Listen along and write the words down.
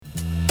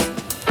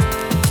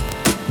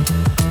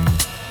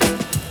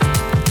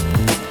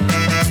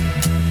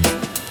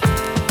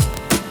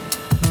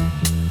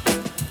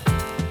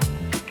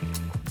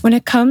When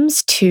it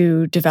comes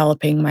to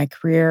developing my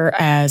career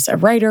as a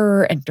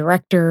writer and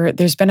director,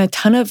 there's been a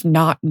ton of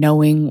not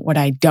knowing what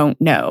I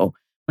don't know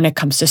when it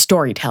comes to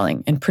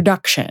storytelling and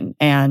production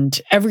and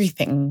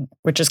everything,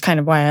 which is kind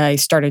of why I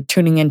started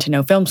tuning into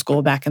No Film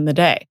School back in the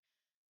day.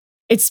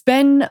 It's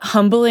been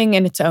humbling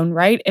in its own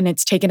right, and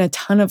it's taken a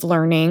ton of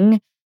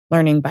learning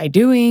by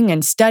doing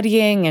and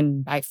studying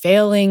and by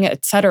failing,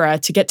 etc.,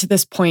 to get to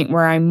this point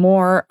where I'm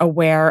more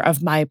aware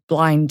of my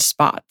blind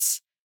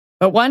spots.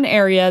 But one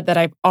area that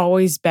I've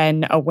always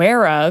been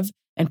aware of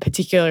and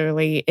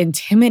particularly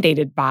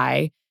intimidated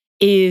by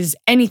is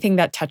anything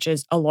that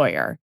touches a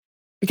lawyer.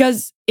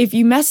 Because if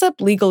you mess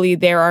up legally,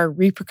 there are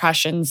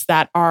repercussions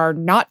that are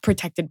not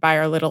protected by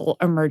our little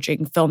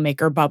emerging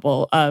filmmaker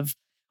bubble of,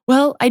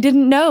 well, I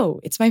didn't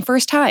know. It's my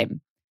first time.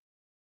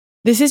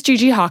 This is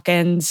Gigi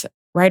Hawkins,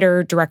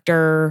 writer,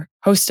 director,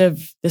 host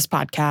of this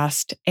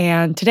podcast.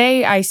 And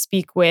today I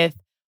speak with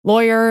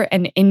lawyer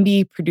and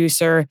indie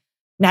producer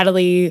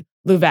Natalie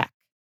Louvec.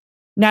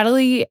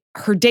 Natalie,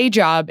 her day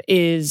job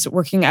is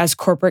working as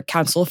corporate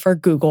counsel for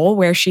Google,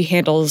 where she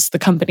handles the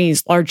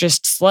company's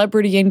largest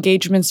celebrity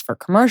engagements for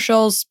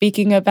commercials,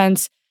 speaking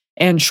events,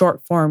 and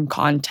short-form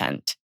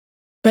content.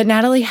 But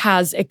Natalie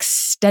has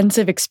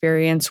extensive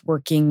experience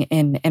working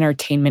in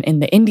entertainment in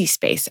the indie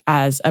space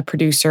as a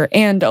producer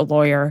and a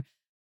lawyer,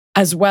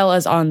 as well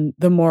as on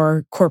the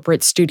more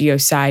corporate studio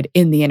side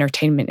in the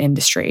entertainment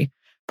industry.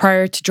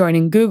 Prior to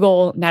joining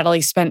Google, Natalie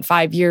spent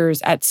 5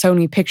 years at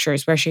Sony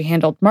Pictures, where she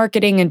handled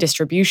marketing and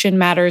distribution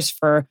matters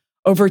for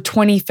over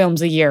 20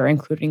 films a year,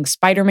 including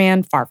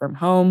Spider-Man, Far From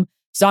Home,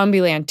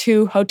 Zombieland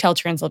 2, Hotel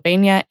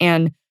Transylvania,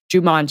 and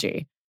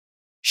Jumanji.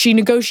 She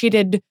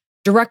negotiated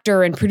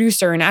director and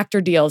producer and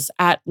actor deals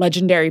at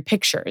Legendary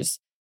Pictures.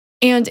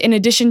 And in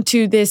addition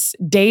to this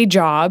day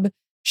job,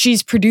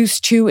 she's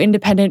produced 2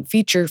 independent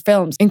feature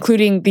films,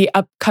 including the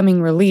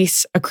upcoming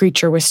release, A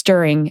Creature Was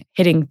Stirring,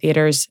 hitting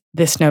theaters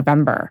this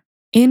November.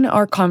 In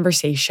our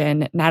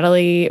conversation,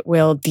 Natalie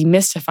will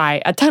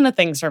demystify a ton of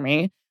things for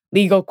me,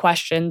 legal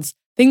questions,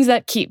 things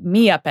that keep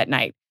me up at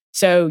night,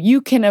 so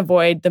you can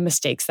avoid the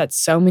mistakes that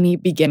so many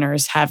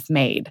beginners have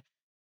made.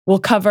 We'll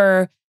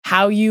cover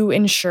how you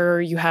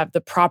ensure you have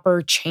the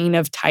proper chain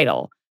of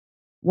title,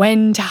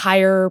 when to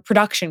hire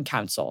production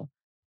counsel,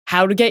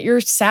 how to get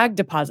your SAG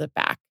deposit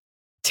back,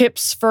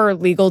 tips for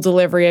legal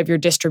delivery of your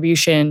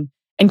distribution,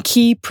 and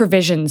key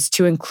provisions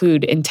to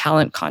include in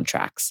talent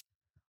contracts.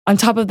 On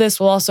top of this,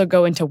 we'll also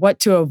go into what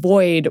to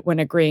avoid when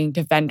agreeing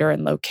to vendor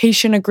and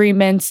location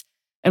agreements,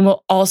 and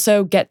we'll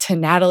also get to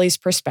Natalie's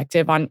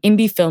perspective on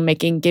indie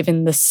filmmaking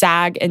given the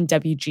SAG and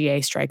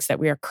WGA strikes that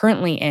we are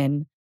currently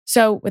in.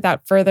 So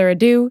without further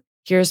ado,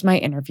 here's my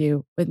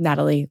interview with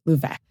Natalie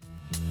Louvec.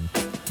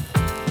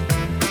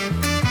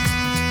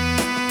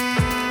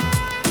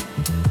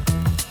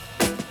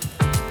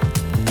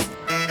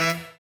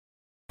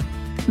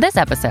 This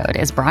episode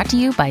is brought to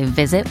you by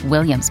Visit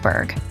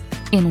Williamsburg.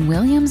 In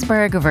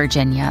Williamsburg,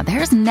 Virginia,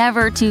 there's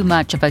never too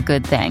much of a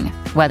good thing.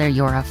 Whether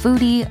you're a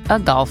foodie, a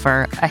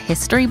golfer, a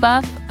history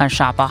buff, a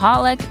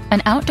shopaholic,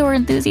 an outdoor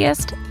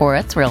enthusiast, or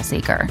a thrill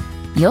seeker,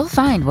 you'll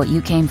find what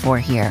you came for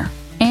here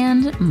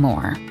and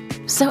more.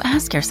 So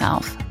ask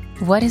yourself,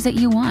 what is it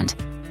you want?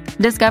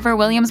 Discover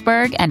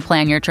Williamsburg and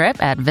plan your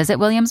trip at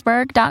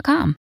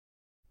visitwilliamsburg.com.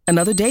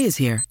 Another day is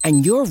here,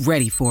 and you're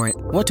ready for it.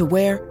 What to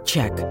wear?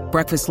 Check.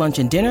 Breakfast, lunch,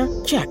 and dinner?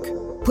 Check.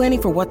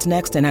 Planning for what's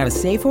next and how to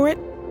save for it?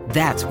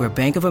 That's where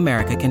Bank of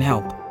America can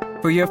help.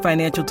 For your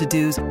financial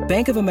to-dos,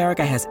 Bank of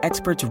America has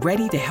experts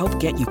ready to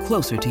help get you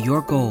closer to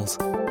your goals.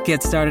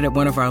 Get started at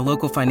one of our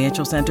local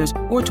financial centers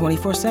or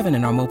 24/7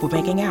 in our mobile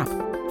banking app.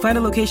 Find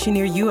a location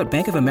near you at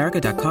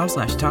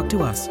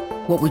bankofamerica.com/talktous.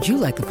 What would you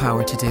like the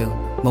power to do?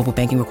 Mobile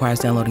banking requires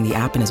downloading the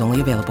app and is only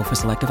available for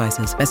select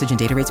devices. Message and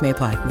data rates may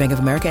apply. Bank of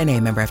America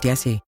N.A., member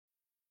FDIC.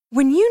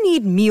 When you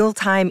need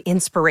mealtime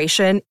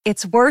inspiration,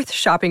 it's worth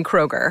shopping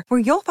Kroger, where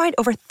you'll find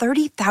over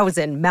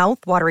 30,000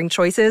 mouth-watering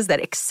choices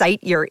that excite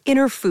your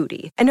inner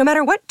foodie. And no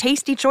matter what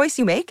tasty choice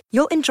you make,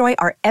 you'll enjoy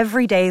our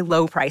everyday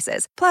low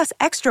prices, plus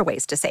extra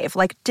ways to save,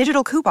 like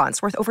digital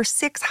coupons worth over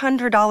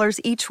 $600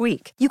 each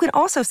week. You can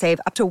also save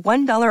up to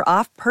 $1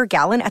 off per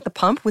gallon at the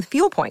pump with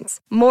fuel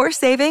points. More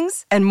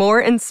savings and more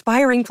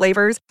inspiring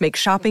flavors make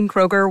shopping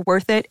Kroger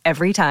worth it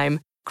every time.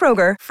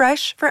 Kroger,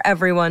 fresh for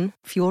everyone.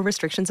 Fuel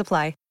restrictions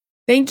apply.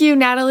 Thank you,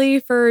 Natalie,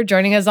 for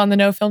joining us on the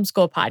No Film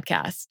School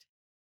podcast.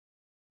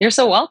 You're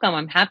so welcome.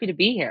 I'm happy to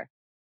be here.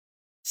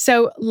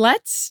 So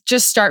let's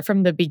just start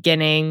from the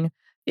beginning.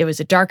 It was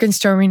a dark and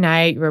stormy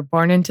night. You were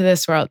born into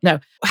this world. No.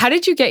 How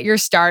did you get your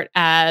start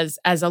as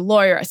a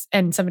lawyer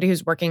and somebody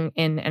who's working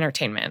in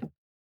entertainment?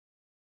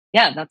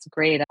 Yeah, that's a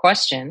great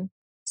question.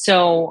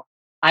 So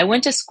I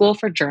went to school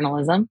for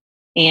journalism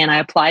and I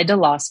applied to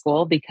law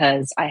school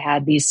because I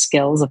had these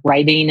skills of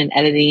writing and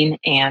editing,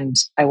 and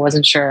I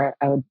wasn't sure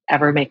I would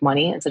ever make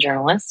money as a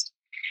journalist.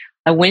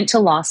 I went to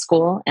law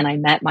school and I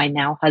met my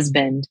now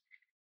husband,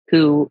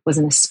 who was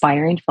an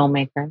aspiring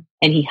filmmaker,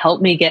 and he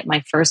helped me get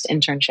my first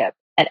internship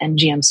at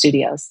MGM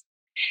Studios.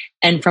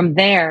 And from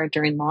there,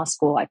 during law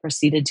school, I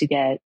proceeded to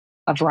get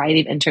a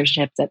variety of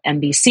internships at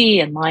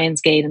NBC and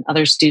Lionsgate and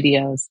other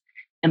studios.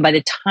 And by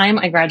the time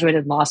I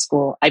graduated law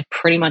school, I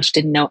pretty much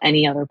didn't know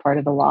any other part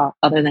of the law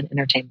other than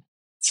entertainment.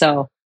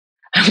 So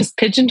I was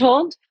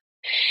pigeonholed,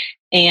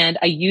 and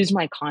I used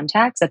my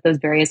contacts at those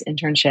various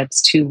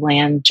internships to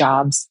land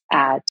jobs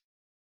at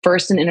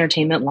first an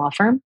entertainment law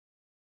firm,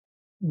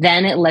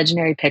 then at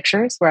Legendary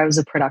Pictures, where I was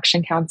a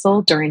production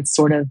counsel during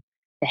sort of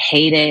the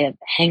heyday of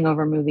the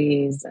Hangover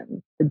movies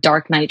and the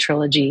Dark Knight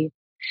trilogy.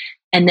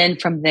 And then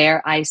from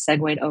there, I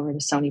segued over to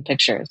Sony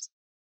Pictures.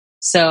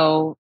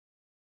 So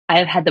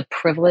I've had the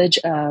privilege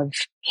of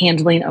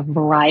handling a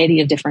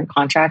variety of different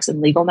contracts and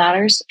legal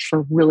matters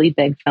for really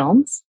big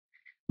films.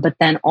 But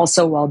then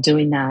also while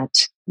doing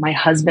that, my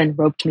husband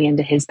roped me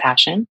into his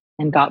passion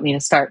and got me to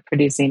start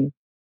producing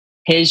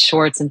his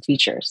shorts and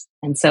features.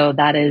 And so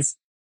that is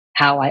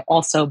how I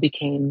also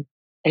became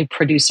a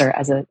producer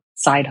as a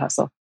side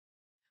hustle.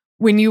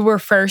 When you were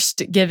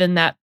first given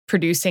that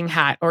producing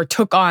hat or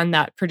took on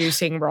that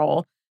producing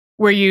role,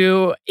 were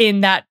you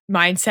in that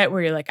mindset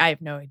where you're like, I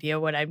have no idea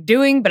what I'm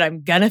doing, but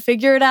I'm gonna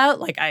figure it out?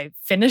 Like, I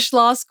finished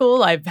law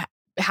school, I've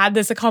had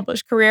this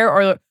accomplished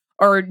career,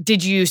 or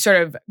did you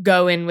sort of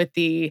go in with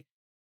the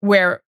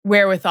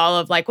wherewithal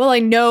of like, well, I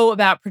know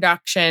about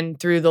production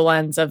through the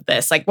lens of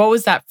this? Like, what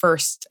was that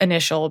first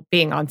initial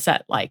being on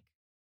set like?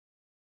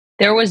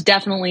 There was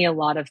definitely a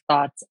lot of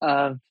thoughts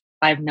of,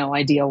 I have no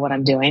idea what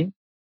I'm doing,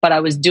 but I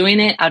was doing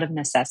it out of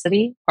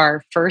necessity.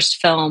 Our first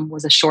film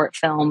was a short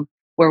film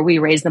where we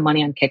raised the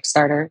money on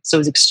Kickstarter. So it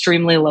was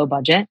extremely low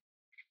budget.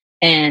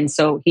 And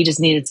so he just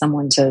needed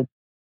someone to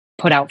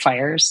put out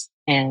fires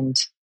and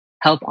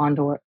help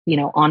onboard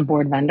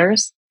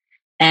vendors.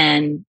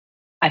 And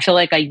I feel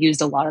like I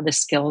used a lot of the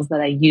skills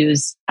that I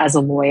use as a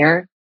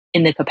lawyer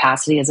in the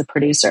capacity as a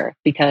producer,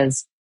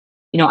 because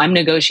I'm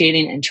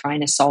negotiating and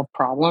trying to solve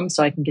problems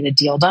so I can get a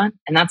deal done.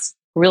 And that's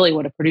really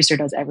what a producer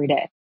does every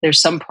day.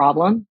 There's some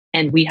problem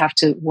and we have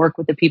to work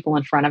with the people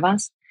in front of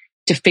us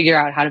to figure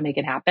out how to make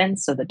it happen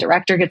so the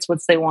director gets what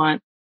they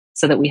want,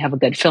 so that we have a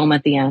good film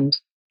at the end.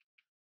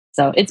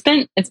 So it's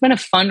been a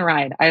fun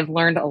ride. I've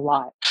learned a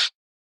lot.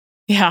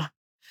 Yeah.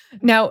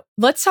 Now,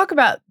 let's talk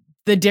about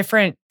the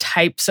different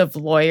types of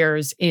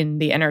lawyers in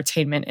the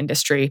entertainment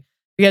industry,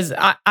 because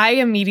I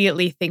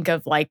immediately think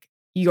of like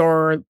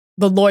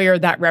the lawyer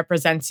that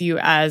represents you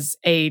as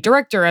a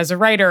director, as a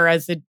writer,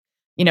 as a,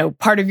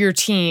 part of your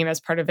team, as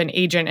part of an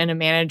agent and a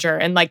manager.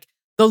 And like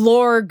the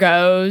lore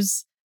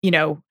goes,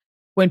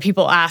 when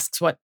people ask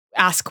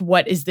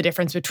what is the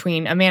difference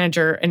between a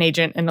manager, an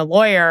agent, and a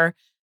lawyer,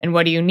 and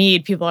what do you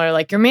need? People are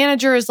like, your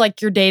manager is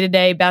like your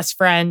day-to-day best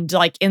friend,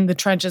 like in the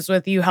trenches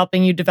with you,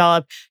 helping you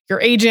develop. Your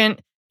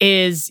agent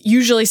is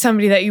usually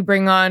somebody that you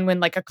bring on when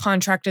like a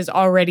contract is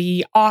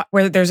already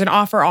where there's an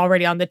offer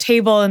already on the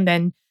table, and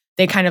then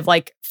they kind of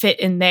like fit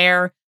in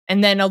there.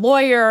 And then a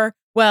lawyer,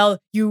 well,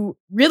 you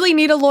really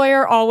need a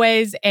lawyer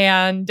always,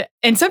 and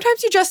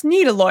sometimes you just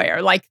need a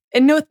lawyer, like,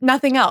 and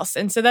nothing else.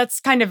 And so that's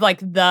kind of like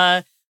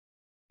the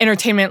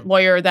entertainment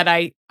lawyer that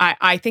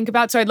I think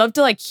about. So I'd love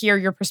to like hear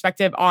your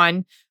perspective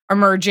on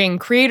emerging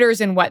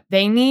creators and what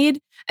they need,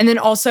 and then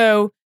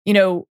also,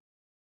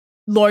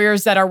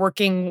 lawyers that are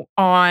working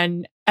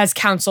on as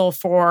counsel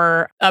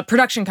for a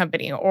production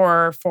company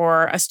or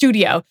for a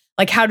studio.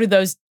 Like, how do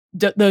those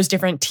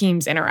different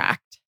teams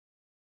interact?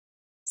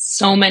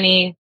 So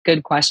many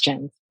good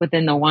questions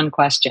within the one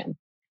question.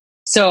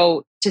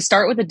 So to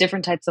start with the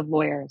different types of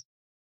lawyers,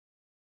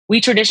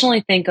 we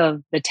traditionally think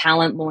of the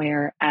talent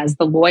lawyer as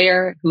the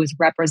lawyer who is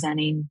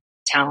representing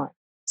talent.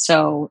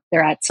 So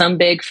they're at some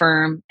big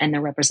firm and they're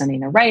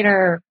representing a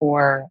writer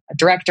or a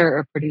director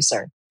or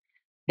producer.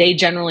 They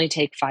generally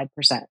take 5%,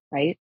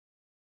 right?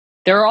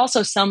 There are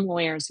also some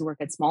lawyers who work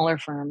at smaller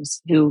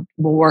firms who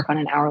will work on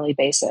an hourly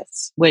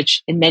basis,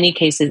 which in many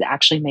cases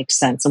actually makes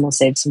sense and will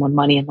save someone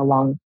money in the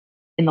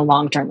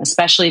long term,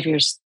 especially if you're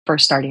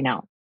first starting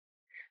out.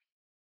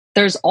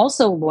 There's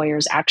also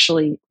lawyers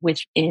actually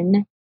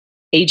within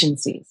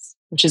agencies,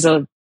 which is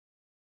a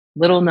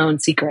little known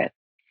secret.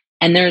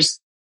 And there's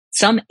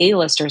some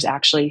A-listers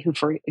actually who,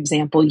 for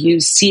example,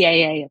 use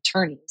CAA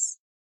attorneys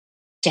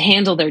to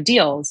handle their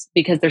deals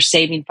because they're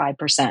saving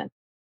 5%,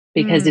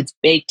 because it's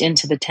baked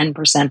into the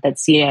 10% that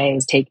CAA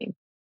is taking.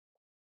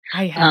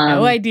 I had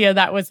no idea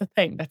that was a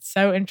thing. That's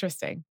so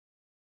interesting.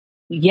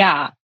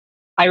 Yeah.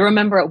 I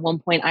remember at one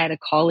point I had a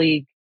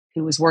colleague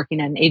who was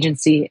working at an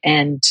agency,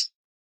 and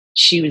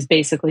she was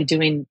basically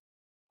doing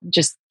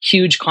just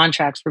huge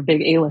contracts for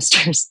big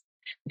A-listers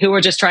who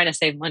were just trying to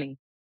save money.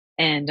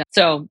 And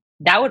so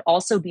that would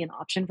also be an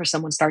option for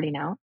someone starting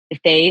out. If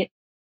they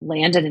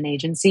land at an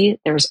agency,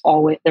 there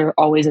are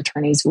always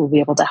attorneys who will be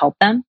able to help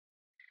them.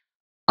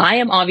 I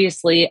am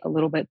obviously a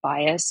little bit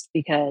biased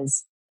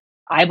because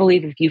I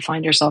believe if you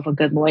find yourself a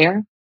good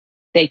lawyer,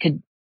 they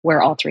could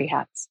wear all three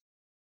hats.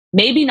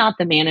 Maybe not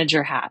the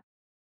manager hat,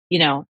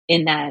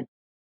 in that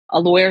a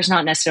lawyer's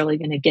not necessarily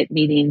going to get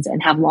meetings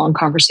and have long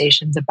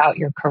conversations about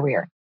your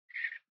career.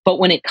 But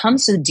when it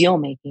comes to deal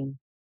making,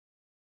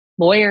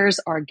 lawyers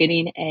are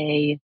getting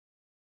a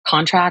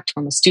contract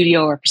from a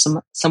studio or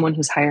from someone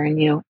who's hiring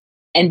you,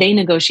 and they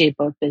negotiate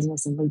both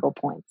business and legal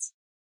points.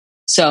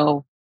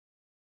 So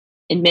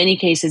in many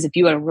cases, if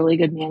you had a really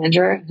good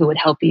manager who would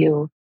help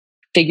you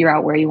figure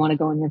out where you want to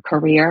go in your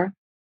career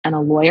and a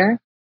lawyer,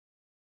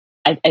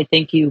 I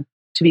think you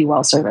to be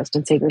well serviced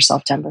and save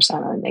yourself 10%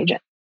 on an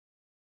agent.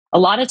 A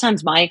lot of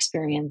times my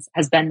experience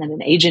has been that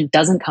an agent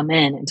doesn't come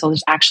in until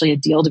there's actually a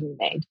deal to be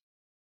made.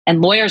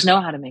 And lawyers know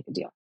how to make a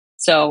deal.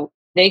 So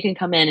they can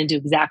come in and do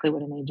exactly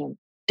what an agent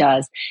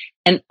does.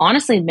 And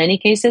honestly, in many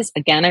cases,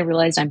 again, I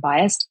realized I'm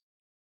biased.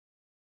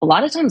 A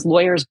lot of times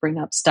lawyers bring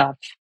up stuff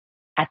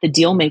at the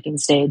deal making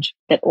stage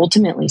that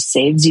ultimately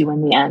saves you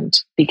in the end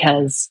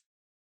because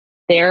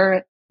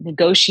they're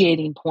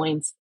negotiating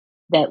points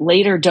that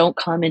later don't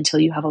come until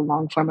you have a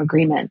long form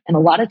agreement. And a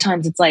lot of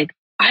times it's like,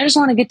 I just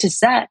want to get to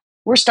set.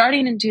 We're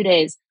starting in 2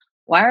 days.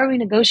 Why are we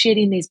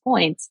negotiating these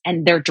points?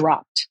 And they're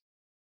dropped.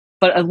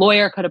 But a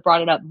lawyer could have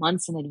brought it up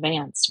months in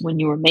advance when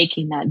you were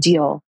making that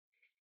deal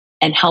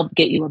and help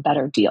get you a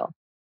better deal.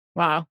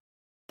 Wow.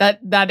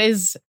 That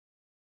is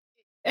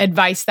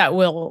advice that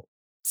will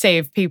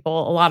save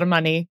people a lot of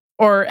money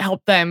or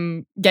help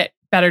them get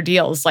better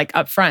deals like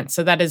upfront.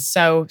 So that is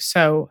so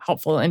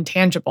helpful and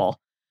tangible.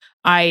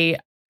 I'm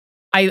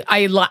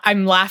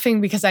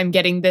laughing because I'm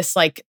getting this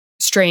like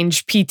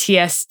strange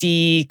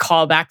PTSD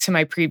callback to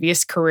my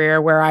previous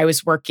career where I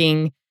was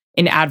working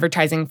in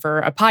advertising for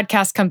a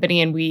podcast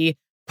company, and we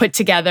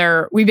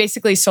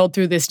basically sold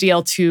through this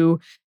deal to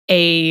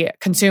a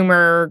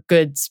consumer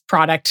goods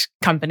product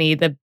company,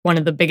 one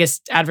of the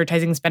biggest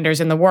advertising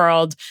spenders in the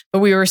world. But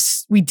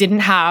we didn't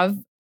have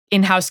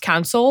in-house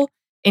counsel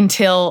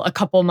until a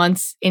couple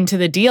months into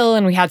the deal,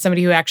 and we had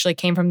somebody who actually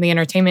came from the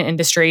entertainment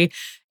industry.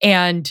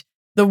 And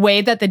the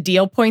way that the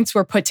deal points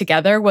were put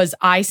together was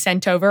I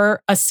sent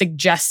over a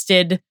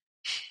suggested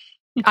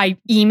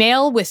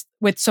email with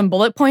some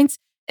bullet points,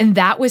 and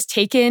that was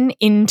taken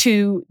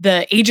into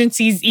the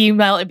agency's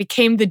email. It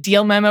became the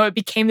deal memo. It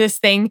became this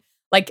thing.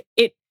 Like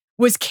it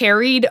was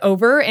carried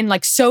over, and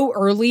like so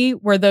early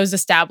were those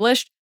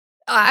established.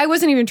 I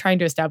wasn't even trying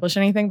to establish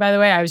anything, by the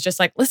way. I was just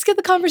like, let's get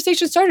the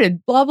conversation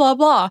started, blah, blah,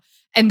 blah.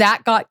 And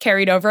that got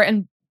carried over.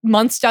 And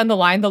months down the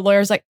line, the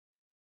lawyer's like,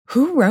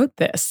 who wrote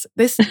this?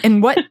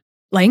 And what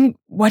and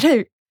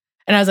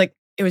I was like,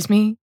 it was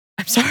me.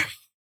 I'm sorry.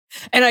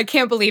 And I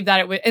can't believe that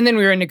it was. And then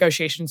we were in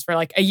negotiations for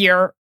like a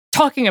year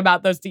talking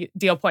about those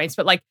deal points.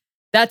 But like,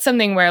 that's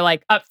something where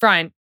like up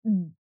front,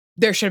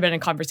 there should have been a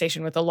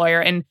conversation with a lawyer.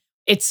 And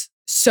it's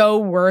so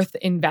worth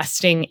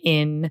investing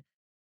in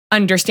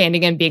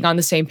understanding and being on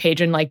the same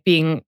page and like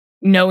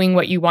knowing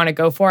what you want to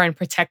go for and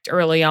protect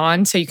early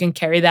on so you can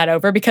carry that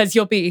over because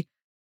you'll be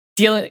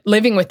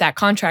living with that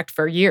contract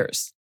for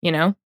years, you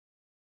know?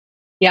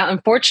 Yeah,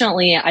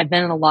 unfortunately, I've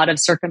been in a lot of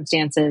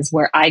circumstances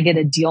where I get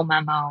a deal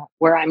memo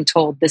where I'm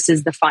told this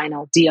is the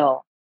final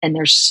deal. And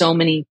there's so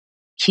many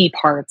key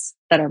parts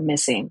that are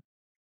missing.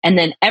 And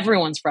then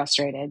everyone's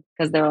frustrated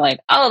because they're like,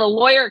 oh, the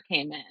lawyer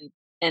came in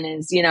and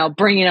is,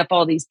 bringing up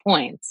all these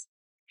points.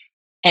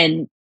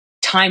 And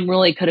time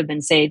really could have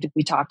been saved if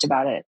we talked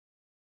about it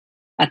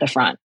at the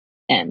front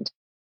end.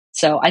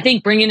 So I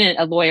think bringing in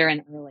a lawyer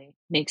in early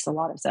makes a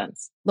lot of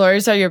sense.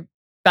 Lawyers are your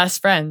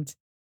best friend,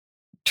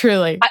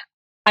 truly.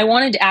 I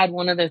wanted to add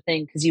one other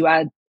thing because you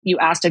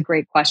asked a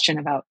great question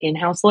about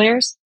in-house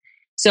lawyers.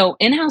 So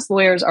in-house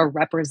lawyers are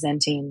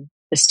representing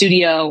the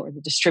studio or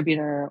the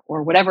distributor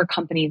or whatever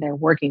company they're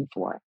working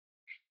for.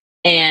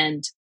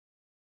 And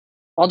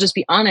I'll just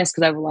be honest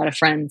because I have a lot of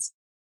friends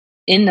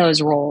in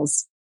those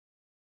roles.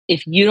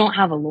 If you don't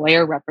have a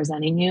lawyer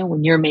representing you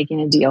when you're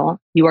making a deal,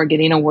 you are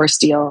getting a worse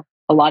deal.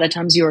 A lot of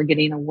times you are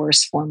getting a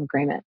worse form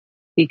agreement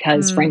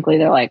because frankly,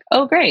 they're like,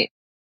 oh, great.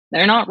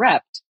 They're not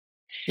repped.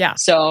 Yeah.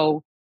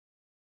 So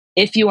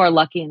if you are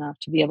lucky enough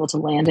to be able to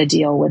land a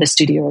deal with a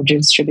studio or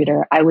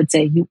distributor, I would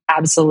say you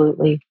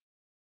absolutely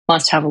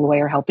must have a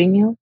lawyer helping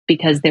you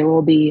because there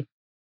will be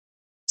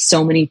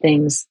so many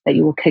things that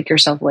you will kick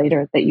yourself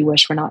later that you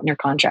wish were not in your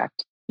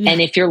contract. Yeah.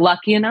 And if you're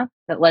lucky enough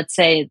that, let's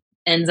say, it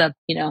ends up,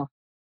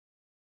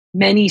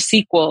 many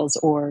sequels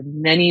or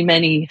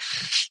many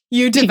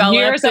you develop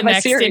years the of a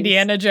next series.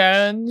 Indiana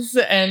Jones,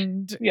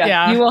 and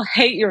you will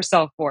hate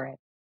yourself for it.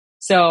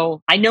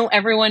 So I know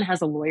everyone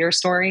has a lawyer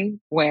story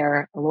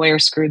where a lawyer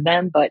screwed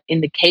them, but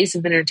in the case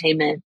of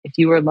entertainment, if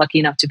you were lucky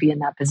enough to be in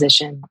that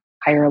position,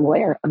 hire a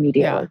lawyer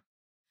immediately.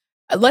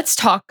 Yeah. Let's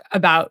talk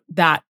about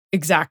that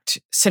exact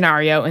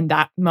scenario in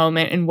that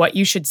moment and what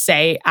you should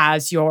say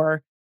as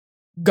you're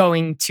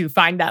going to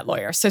find that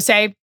lawyer. So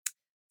say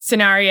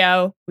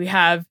scenario, we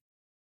have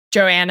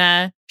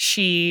Joanna,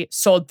 she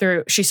sold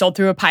through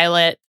a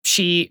pilot.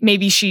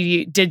 Maybe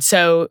she did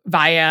so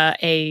via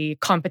a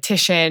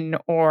competition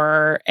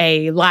or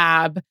a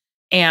lab,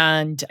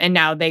 and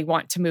now they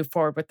want to move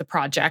forward with the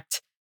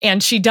project.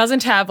 And she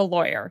doesn't have a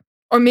lawyer,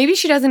 or maybe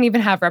she doesn't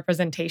even have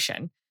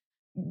representation.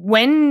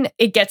 When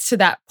it gets to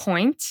that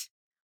point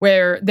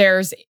where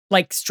there's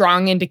like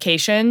strong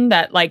indication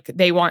that like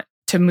they want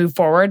to move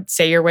forward,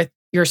 say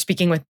you're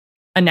speaking with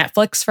a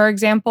Netflix, for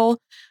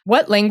example,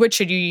 what language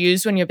should you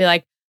use when you'll be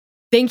like,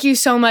 thank you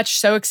so much.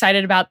 So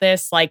excited about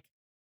this. Like,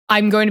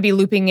 I'm going to be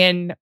looping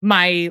in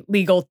my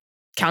legal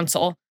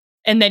counsel.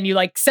 And then you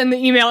like send the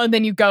email and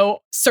then you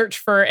go search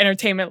for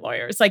entertainment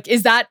lawyers. Like,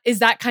 is that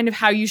kind of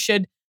how you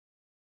should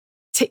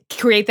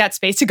create that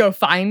space to go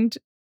find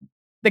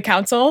the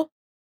counsel?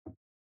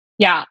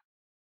 Yeah,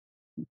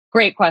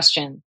 great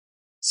question.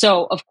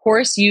 So, of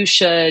course, you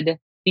should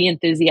be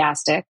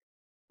enthusiastic,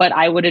 but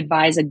I would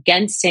advise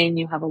against saying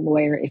you have a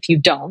lawyer if you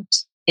don't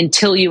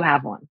until you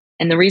have one.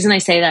 And the reason I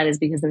say that is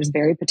because there's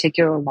very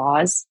particular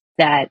laws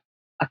that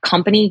a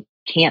company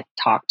can't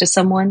talk to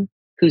someone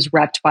who's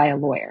repped by a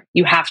lawyer.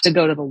 You have to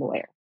go to the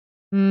lawyer.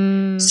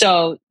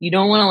 So you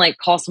don't want to like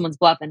call someone's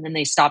bluff and then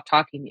they stop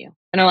talking to you.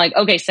 And they're like,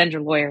 okay, send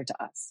your lawyer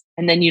to us.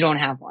 And then you don't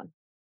have one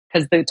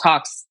because the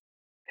talks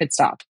could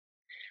stop.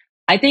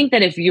 I think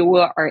that if you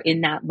are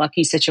in that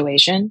lucky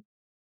situation,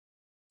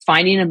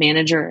 finding a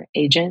manager or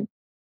agent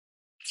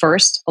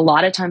first, a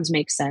lot of times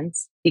makes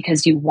sense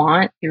because you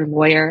want your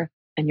lawyer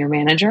and your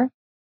manager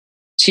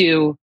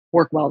to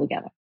work well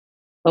together.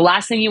 The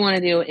last thing you want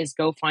to do is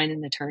go find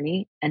an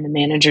attorney and the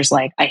manager's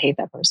like, I hate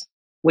that person,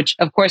 which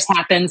of course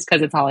happens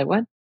because it's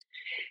Hollywood.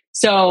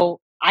 So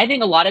I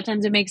think a lot of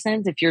times it makes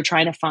sense if you're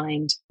trying to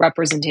find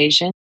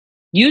representation.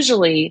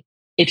 Usually,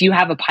 if you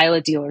have a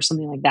pilot deal or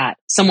something like that,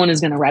 someone is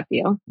going to rep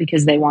you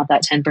because they want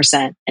that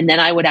 10%. And then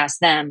I would ask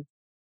them,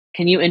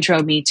 can you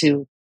intro me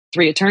to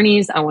 3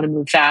 attorneys? I want to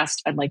move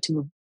fast. I'd like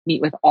to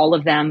meet with all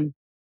of them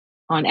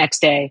on X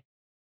day,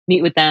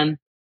 meet with them.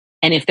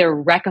 And if they're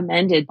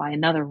recommended by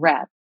another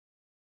rep,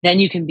 then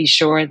you can be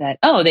sure that,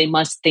 oh, they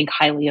must think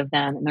highly of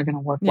them and they're going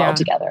to work well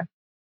together.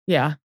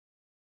 Yeah.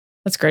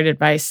 That's great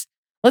advice.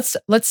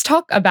 Let's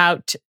talk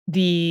about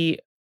the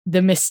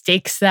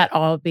mistakes that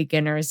all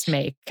beginners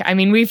make. I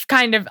mean, we've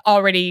kind of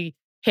already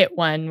hit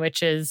one,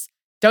 which is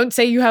don't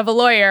say you have a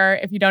lawyer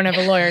if you don't have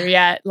a lawyer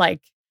yet.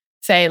 Like,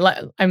 say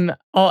I'm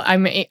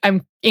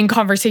in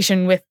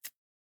conversation with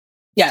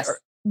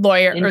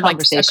lawyer in or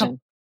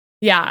conversation.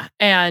 Yeah.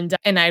 And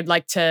I'd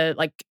like to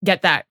like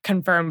get that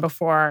confirmed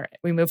before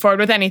we move forward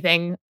with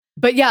anything.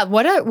 But yeah,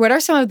 what are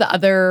some of the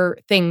other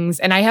things?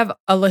 And I have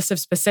a list of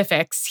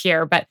specifics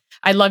here, but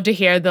I'd love to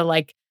hear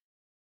the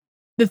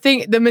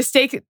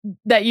mistake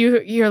that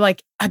you're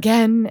like,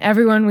 again,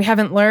 everyone, we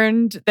haven't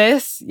learned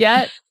this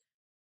yet.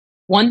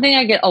 One thing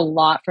I get a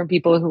lot from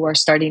people who are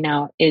starting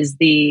out is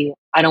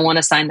I don't want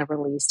to sign the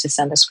release to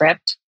send a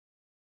script.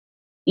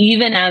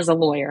 Even as a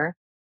lawyer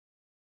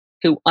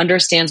who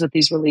understands what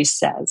these release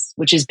says,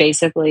 which is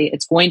basically,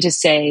 it's going to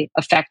say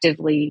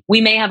effectively, we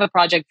may have a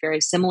project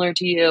very similar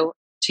to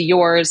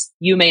yours.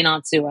 You may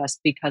not sue us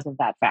because of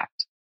that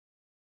fact.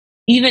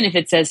 Even if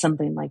it says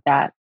something like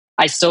that,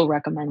 I still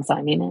recommend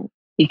signing it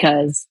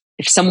because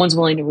if someone's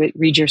willing to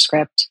read your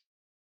script,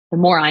 the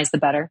more eyes, the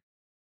better.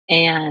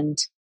 And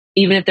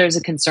even if there's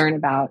a concern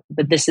about,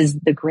 but this is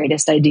the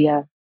greatest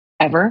idea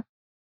ever,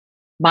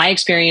 my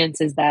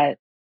experience is that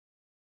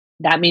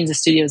means the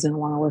studio is going to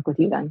want to work with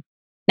you then.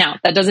 Now,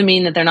 that doesn't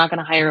mean that they're not going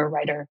to hire a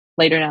writer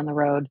later down the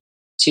road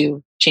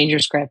to change your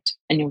script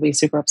and you'll be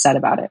super upset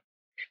about it.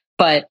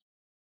 But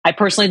I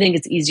personally think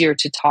it's easier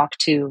to talk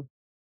to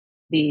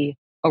the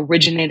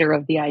originator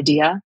of the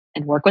idea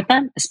and work with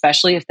them,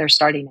 especially if they're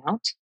starting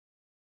out,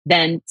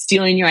 than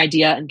stealing your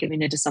idea and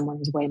giving it to someone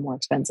who's way more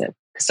expensive.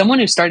 Because someone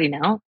who's starting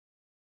out,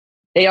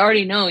 they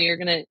already know you're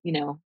going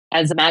to,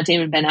 as Matt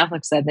Damon and Ben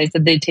Affleck said, they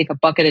said they'd take a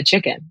bucket of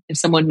chicken if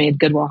someone made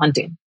Good Will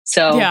Hunting.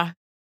 So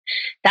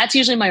that's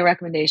usually my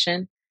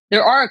recommendation.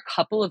 There are a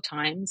couple of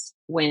times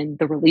when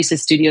the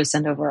releases studios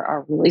send over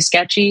are really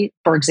sketchy.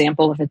 For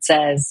example, if it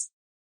says,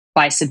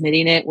 by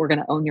submitting it, we're going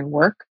to own your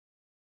work.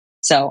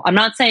 So I'm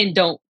not saying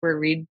don't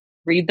read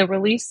the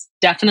release.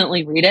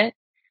 Definitely read it.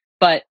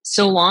 But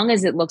so long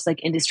as it looks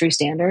like industry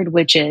standard,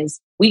 which is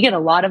we get a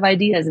lot of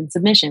ideas and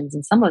submissions,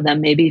 and some of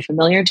them may be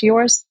familiar to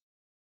yours,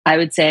 I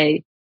would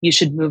say you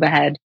should move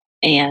ahead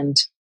and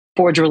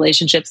forge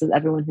relationships with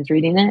everyone who's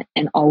reading it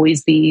and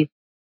always be,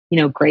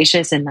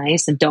 gracious and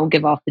nice and don't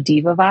give off the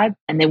diva vibe.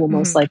 And they will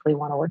most likely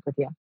want to work with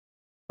you.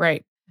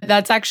 Right.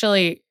 That's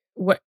actually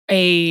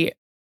a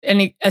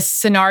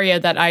scenario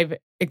that I've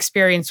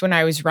experienced when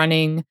I was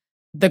running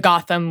the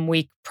Gotham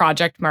Week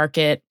Project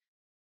Market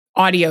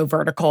audio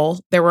vertical.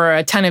 There were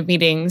a ton of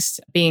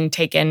meetings being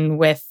taken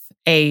with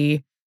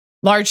a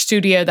large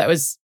studio that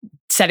was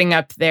setting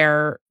up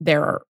their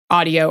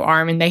audio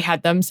arm, and they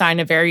had them sign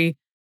a very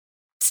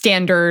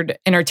standard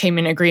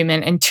entertainment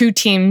agreement, and 2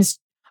 teams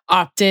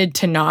opted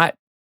to not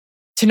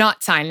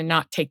sign and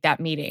not take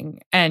that meeting.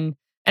 And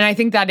I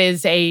think that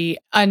is a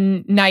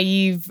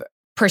naive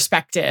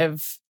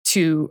perspective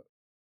to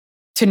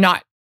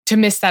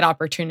miss that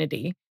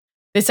opportunity.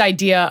 This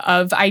idea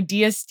of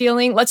idea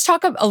stealing. Let's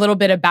talk a little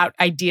bit about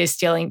idea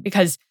stealing,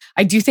 because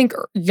I do think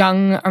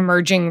young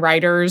emerging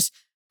writers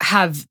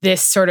have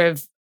this sort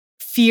of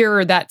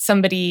fear that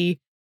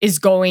somebody is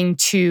going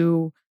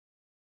to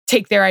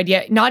take their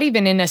idea, not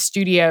even in a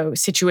studio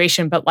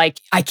situation, but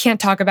like, I can't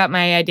talk about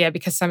my idea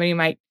because somebody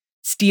might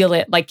steal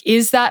it. Like,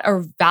 is that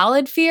a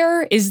valid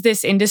fear? Is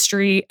this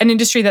industry an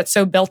industry that's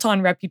so built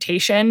on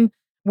reputation?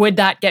 Would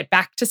that get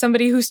back to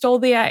somebody who stole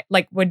the,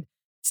 like, would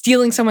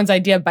stealing someone's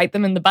idea bite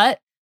them in the butt?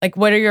 Like,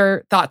 what are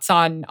your thoughts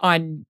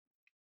on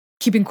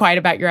keeping quiet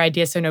about your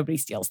ideas so nobody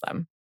steals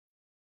them?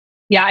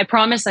 Yeah, I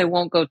promise I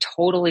won't go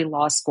totally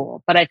law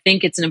school, but I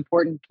think it's an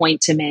important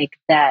point to make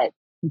that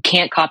you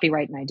can't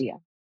copyright an idea.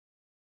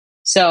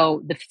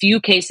 So the few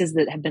cases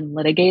that have been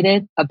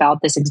litigated about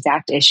this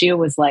exact issue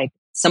was like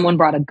someone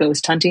brought a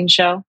ghost hunting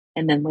show,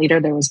 and then later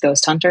there was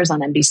Ghost Hunters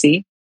on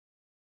NBC.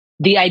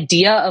 The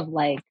idea of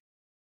like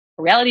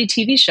a reality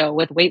TV show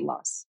with weight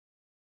loss,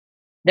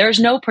 there's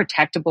no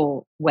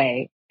protectable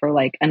way for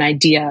like an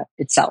idea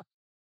itself.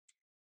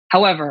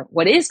 However,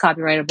 what is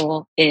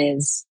copyrightable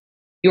is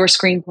your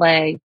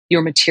screenplay,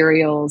 your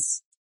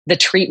materials, the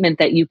treatment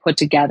that you put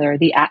together,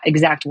 the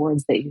exact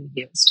words that you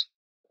used.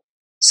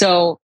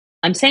 So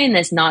I'm saying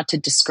this not to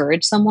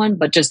discourage someone,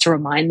 but just to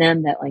remind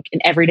them that like in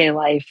everyday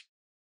life,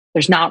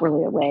 there's not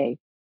really a way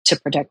to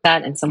protect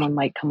that. And someone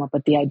might come up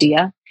with the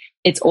idea.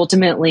 It's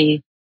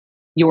ultimately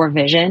your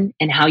vision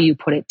and how you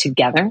put it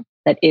together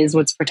that is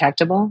what's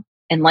protectable.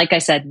 And like I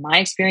said, my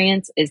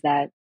experience is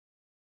that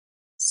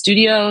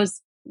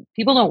studios,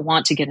 people don't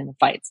want to get into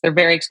fights. They're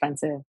very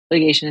expensive.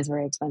 Litigation is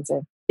very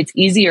expensive. It's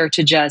easier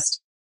to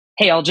just,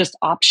 hey, I'll just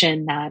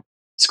option that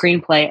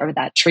screenplay or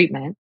that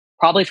treatment,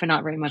 probably for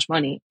not very much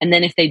money. And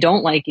then if they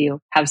don't like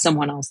you, have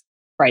someone else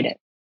write it.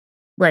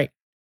 Right.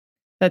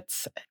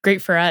 That's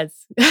great for us.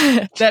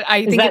 That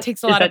I think it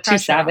takes a lot of pressure.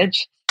 Is that too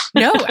savage?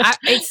 No,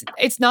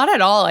 it's not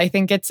at all. I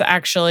think it's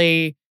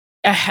actually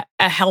a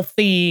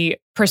healthy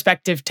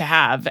perspective to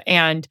have.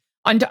 And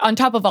on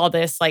top of all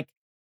this, like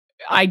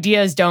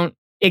ideas don't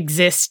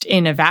exist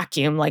in a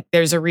vacuum. Like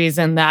there's a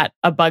reason that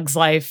A Bug's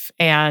Life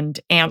and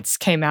Ants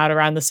came out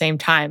around the same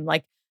time.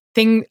 Like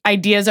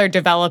ideas are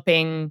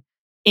developing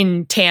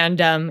in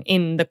tandem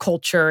in the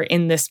culture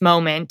in this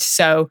moment.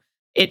 So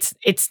it's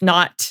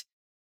not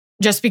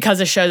just because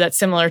a show that's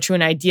similar to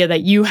an idea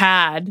that you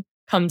had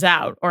comes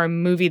out, or a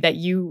movie that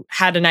you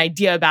had an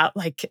idea about,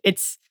 like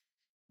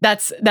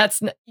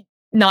that's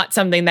not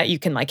something that you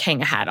can like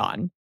hang a hat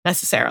on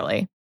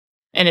necessarily.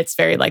 And it's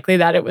very likely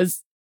that it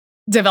was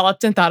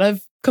developed and thought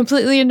of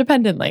completely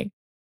independently.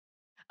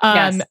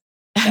 Yes,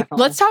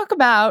 let's talk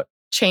about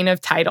chain of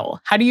title.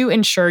 How do you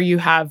ensure you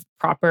have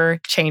proper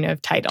chain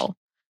of title?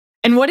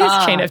 And what is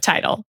chain of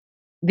title?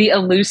 The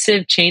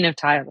elusive chain of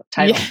title.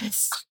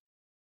 Yes.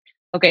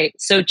 Okay,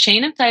 so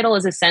chain of title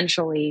is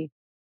essentially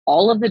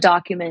all of the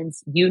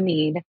documents you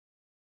need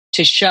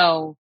to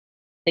show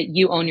that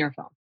you own your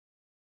film.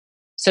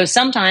 So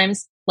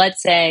sometimes,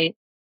 let's say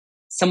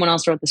someone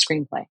else wrote the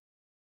screenplay.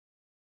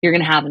 You're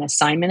going to have an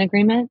assignment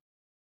agreement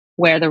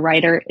where the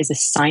writer is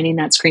assigning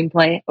that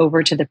screenplay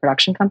over to the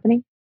production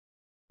company.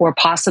 Or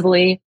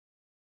possibly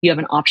you have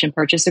an option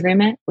purchase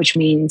agreement, which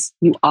means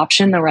you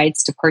option the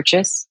rights to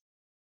purchase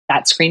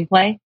that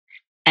screenplay,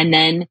 and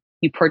then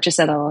you purchase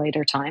at a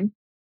later time.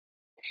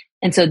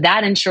 And so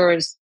that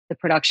ensures the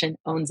production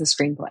owns the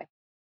screenplay.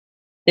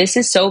 This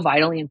is so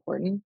vitally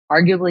important,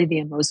 arguably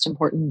the most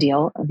important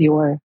deal of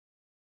the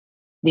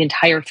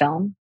entire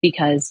film,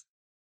 because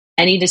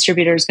any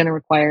distributor is going to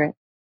require it.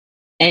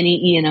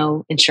 Any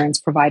E&O insurance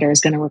provider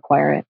is going to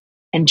require it.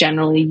 And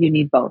generally you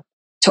need both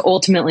to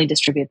ultimately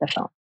distribute the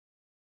film.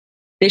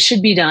 This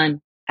should be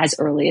done as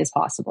early as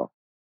possible.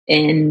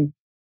 In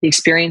the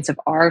experience of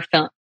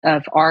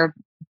our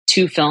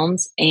two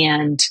films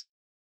and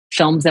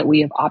films that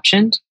we have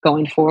optioned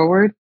going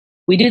forward,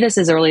 we do this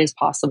as early as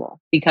possible,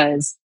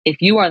 because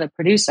if you are the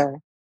producer,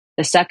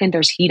 the second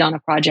there's heat on a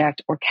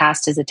project or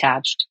cast is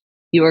attached,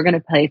 you are going to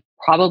pay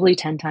probably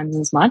 10 times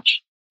as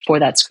much for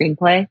that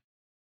screenplay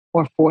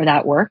or for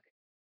that work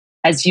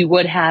as you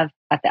would have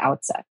at the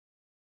outset.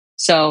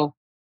 So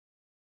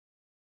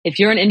if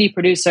you're an indie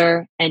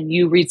producer and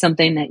you read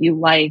something that you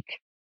like,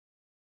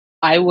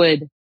 I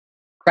would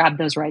grab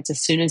those rights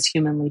as soon as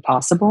humanly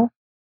possible.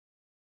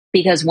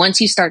 Because once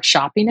you start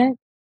shopping it,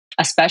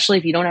 especially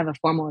if you don't have a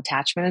formal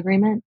attachment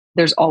agreement,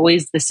 there's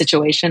always the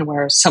situation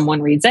where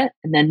someone reads it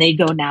and then they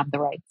go nab the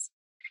rights.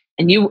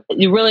 And you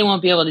really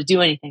won't be able to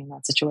do anything in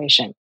that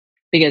situation,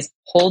 because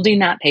holding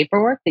that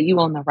paperwork that you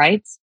own the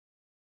rights,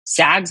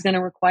 SAG's going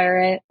to require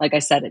it. Like I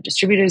said, a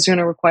distributor is going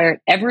to require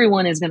it.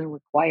 Everyone is going to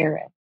require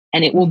it.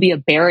 And it will be a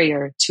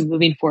barrier to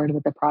moving forward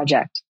with the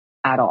project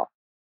at all.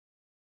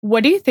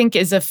 What do you think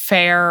is a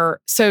fair,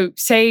 so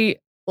say,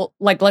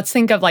 like, let's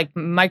think of like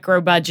micro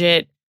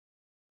budget,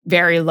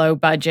 very low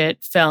budget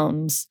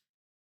films.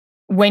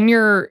 When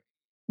you're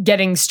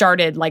getting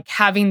started, like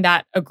having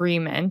that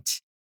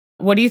agreement,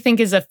 what do you think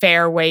is a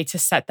fair way to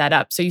set that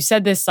up? So you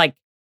said this like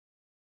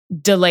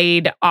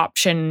delayed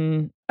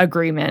option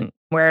agreement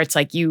where it's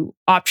like you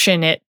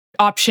option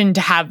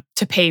to have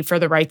to pay for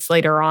the rights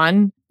later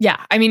on.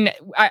 Yeah. I mean,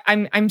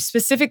 I'm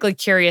specifically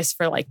curious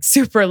for like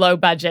super low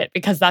budget,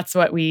 because that's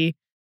what we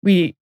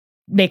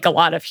make a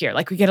lot of here.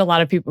 Like we get a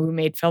lot of people who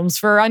made films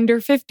for under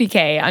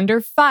 50K,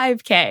 under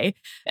 5K.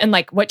 And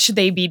like, what should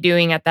they be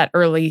doing at that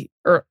early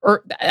or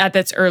at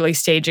this early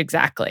stage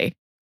exactly?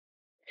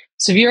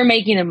 So if you're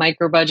making a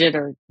micro budget,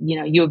 or,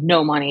 you have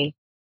no money,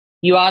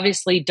 you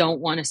obviously don't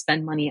want to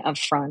spend money up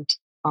front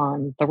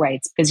on the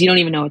rights because you don't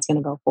even know it's going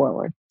to go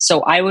forward.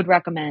 So I would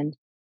recommend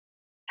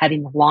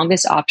having the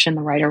longest option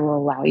the writer will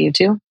allow you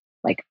to,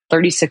 like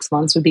 36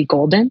 months would be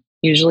golden.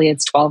 Usually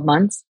it's 12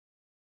 months,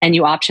 and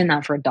you option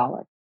that for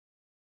 $1.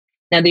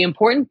 Now, the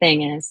important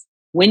thing is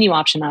when you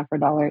option that for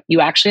 $1, you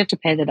actually have to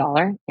pay the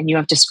 $1 and you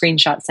have to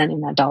screenshot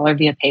sending that $1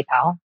 via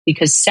PayPal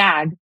because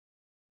SAG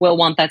will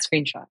want that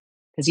screenshot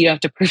because you have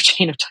to prove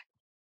chain of title.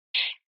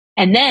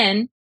 And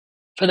then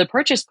for the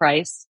purchase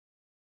price,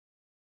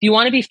 if you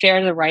want to be fair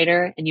to the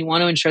writer and you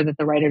want to ensure that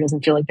the writer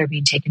doesn't feel like they're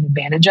being taken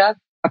advantage of,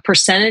 a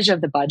percentage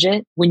of the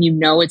budget, when you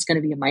know it's going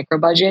to be a micro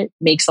budget,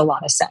 makes a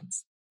lot of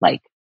sense.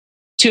 Like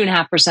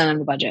 2.5% of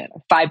the budget,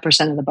 or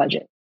 5% of the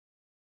budget.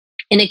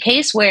 In a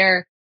case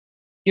where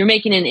you're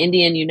making an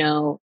indie and you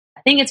know,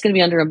 I think it's going to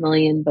be under $1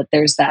 million, but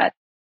there's that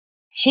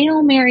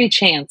Hail Mary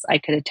chance I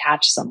could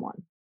attach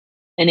someone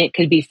and it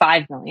could be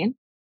 5 million,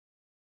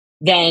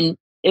 then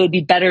it would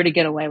be better to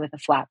get away with a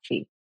flat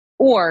fee.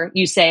 Or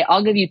you say,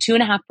 I'll give you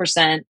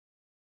 2.5%,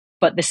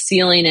 but the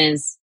ceiling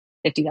is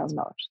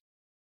 $50,000.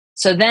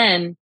 So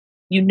then,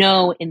 you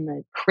know, in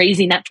the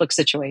crazy Netflix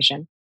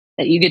situation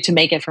that you get to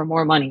make it for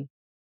more money,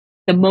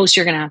 the most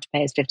you're going to have to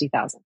pay is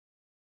 $50,000.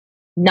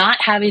 Not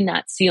having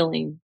that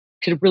ceiling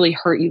could really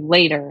hurt you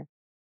later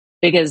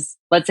because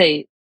let's say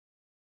in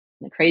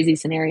the crazy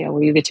scenario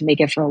where you get to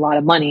make it for a lot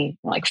of money,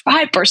 like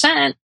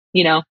 5%,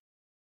 you know,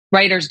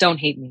 writers don't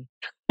hate me.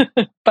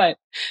 but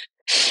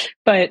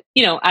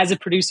you know, as a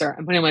producer,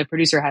 I'm putting on my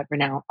producer hat for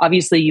now.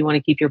 Obviously you want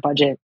to keep your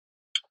budget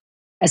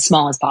as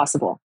small as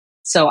possible.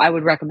 So I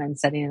would recommend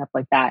setting it up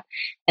like that.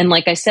 And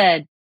like I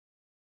said,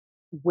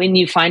 when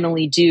you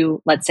finally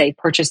do, let's say,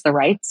 purchase the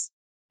rights,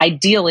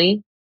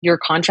 ideally your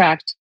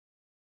contract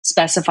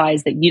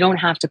specifies that you don't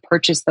have to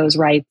purchase those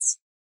rights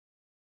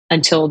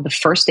until the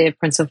first day of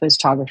principal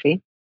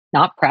photography,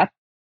 not prep,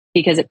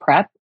 because at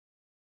prep,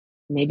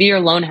 maybe your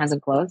loan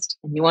hasn't closed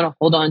and you want to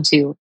hold on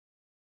to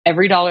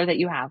every dollar that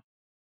you have.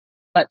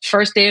 But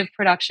first day of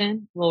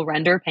production, we'll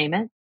render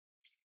payment.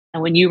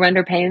 And when you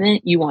render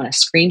payment, you want a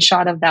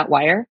screenshot of that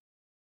wire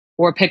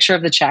or a picture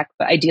of the check,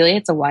 but ideally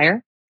it's a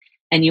wire.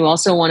 And you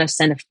also want to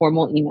send a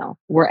formal email.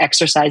 We're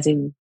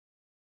exercising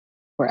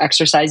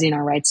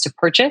our rights to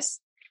purchase,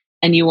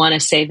 and you want to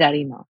save that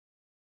email.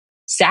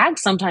 SAG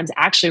sometimes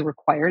actually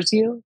requires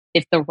you,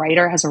 if the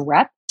writer has a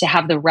rep, to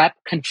have the rep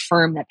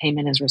confirm that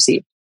payment is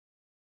received.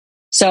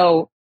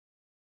 So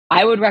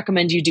I would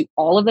recommend you do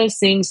all of those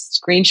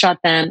things, screenshot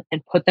them,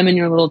 and put them in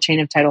your little chain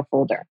of title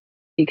folder.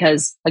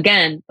 Because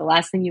again, the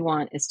last thing you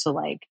want is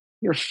to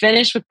you're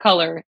finished with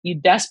color, you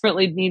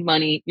desperately need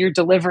money, you're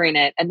delivering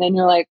it, and then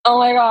you're like, oh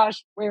my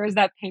gosh, where is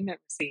that payment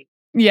receipt?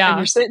 Yeah. And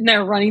you're sitting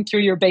there running through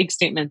your bank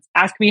statements.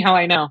 Ask me how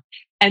I know.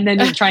 And then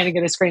you're trying to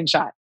get a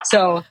screenshot.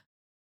 So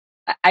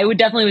I would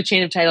definitely with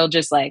chain of title,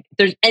 just if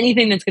there's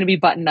anything that's going to be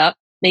buttoned up,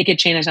 make it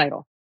chain of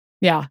title.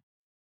 Yeah.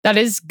 That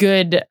is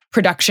good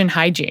production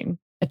hygiene.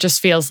 It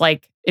just feels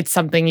like it's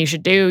something you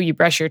should do. You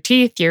brush your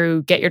teeth,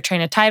 you get your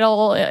chain of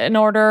title in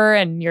order,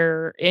 and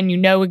you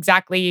know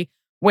exactly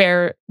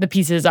where the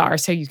pieces are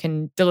so you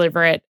can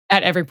deliver it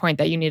at every point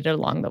that you need it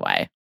along the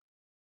way.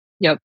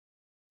 Yep.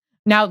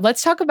 Now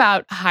let's talk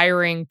about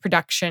hiring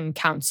production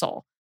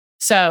counsel.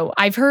 So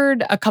I've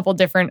heard a couple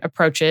different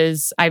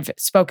approaches. I've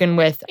spoken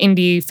with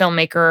indie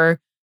filmmaker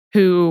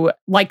who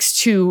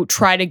likes to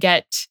try to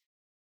get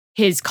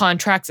his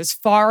contracts as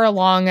far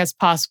along as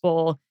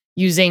possible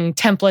using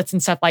templates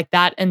and stuff like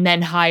that, and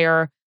then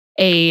hire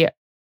a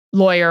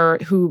lawyer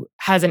who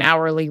has an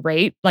hourly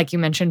rate, like you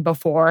mentioned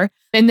before.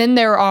 And then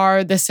there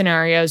are the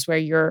scenarios where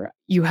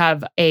you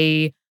have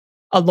a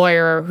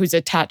lawyer who's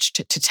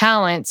attached to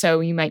talent. So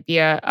you might be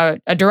a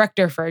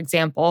director, for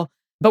example.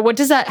 But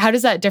how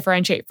does that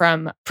differentiate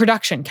from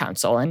production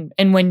counsel?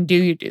 And when do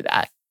you do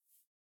that?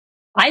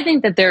 I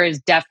think that there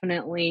is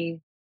definitely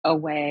a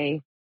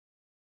way,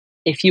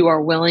 if you are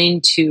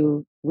willing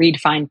to read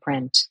fine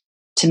print,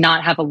 to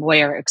not have a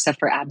lawyer except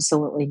for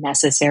absolutely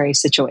necessary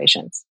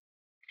situations.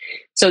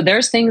 So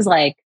there's things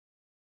like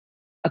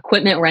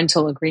equipment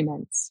rental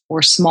agreements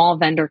or small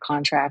vendor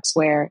contracts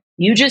where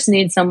you just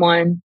need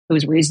someone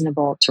who's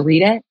reasonable to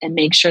read it and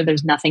make sure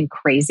there's nothing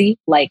crazy.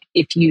 Like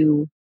if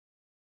you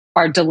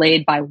are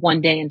delayed by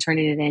 1 day and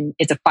turning it in,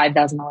 it's a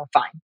 $5,000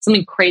 fine.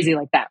 Something crazy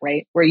like that,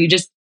 right? Where you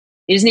just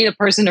need a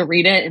person to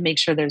read it and make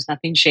sure there's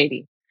nothing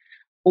shady.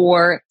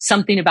 Or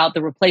something about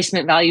the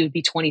replacement value would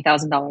be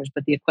 $20,000,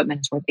 but the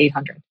equipment is worth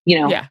 $800.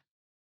 Yeah.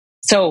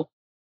 So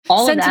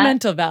all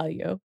sentimental of that,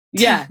 value.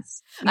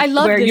 Yes. I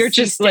love where this you're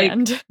just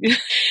C-stand.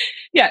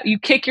 Yeah, you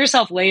kick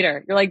yourself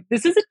later. You're like,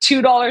 this is a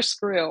 $2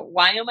 screw.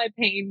 Why am I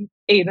paying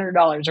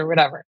 $800 or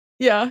whatever?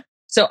 Yeah.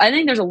 So I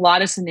think there's a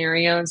lot of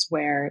scenarios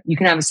where you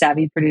can have a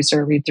savvy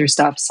producer read through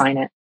stuff, sign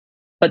it.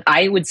 But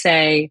I would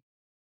say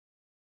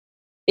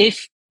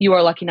if you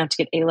are lucky enough to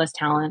get A-list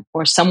talent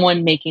or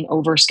someone making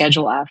over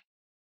Schedule F,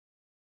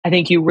 I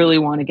think you really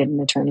want to get an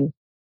attorney.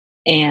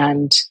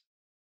 And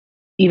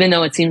even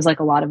though it seems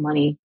like a lot of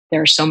money,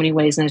 there are so many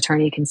ways an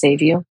attorney can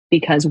save you,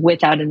 because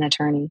without an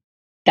attorney,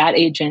 that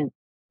agent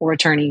or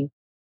attorney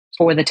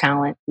for the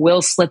talent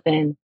will slip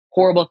in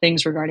horrible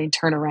things regarding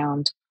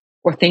turnaround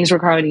or things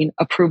regarding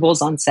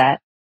approvals on set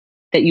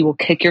that you will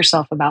kick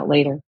yourself about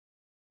later.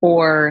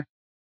 Or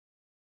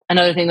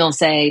another thing they'll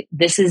say,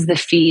 this is the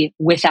fee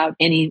without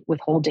any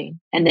withholding.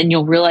 And then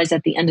you'll realize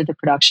at the end of the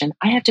production,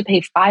 I have to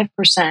pay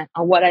 5%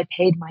 on what I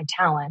paid my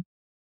talent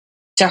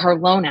to her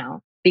loan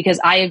out because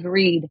I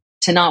agreed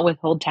to not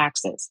withhold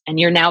taxes. And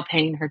you're now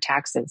paying her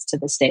taxes to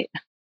the state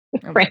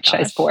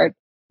franchise board.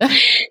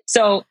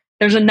 So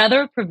there's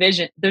another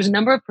provision. There's a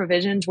number of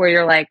provisions where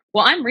you're like,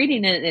 well, I'm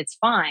reading it and it's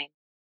fine.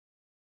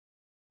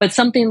 But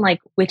something like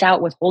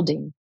without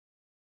withholding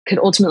could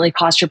ultimately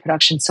cost your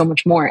production so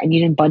much more and you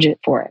didn't budget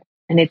for it.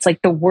 And it's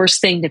like the worst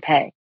thing to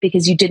pay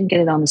because you didn't get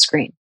it on the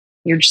screen.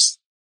 You're just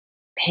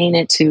paying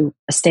it to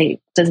a state.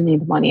 It doesn't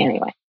need the money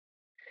anyway.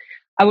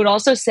 I would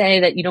also say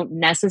that you don't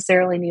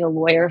necessarily need a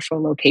lawyer for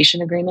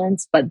location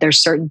agreements, but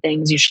there's certain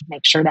things you should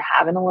make sure to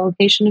have in a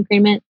location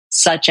agreement,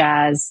 such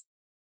as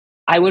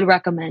I would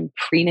recommend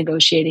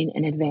pre-negotiating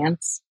in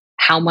advance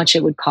how much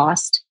it would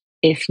cost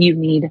if you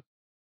need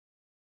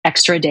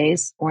extra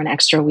days or an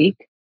extra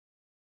week,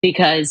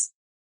 because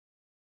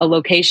a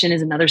location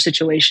is another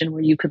situation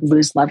where you could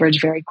lose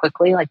leverage very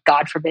quickly. Like,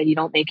 God forbid you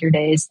don't make your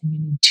days and you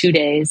need 2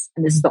 days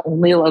and this is the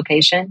only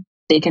location.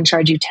 They can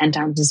charge you 10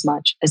 times as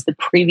much as the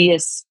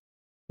previous,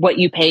 what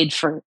you paid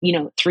for,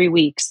 3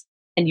 weeks,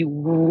 and you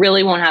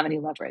really won't have any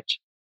leverage.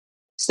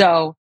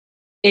 So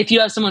if you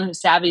have someone who's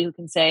savvy who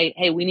can say,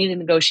 hey, we need to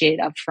negotiate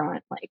up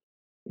front, like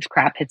if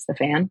crap hits the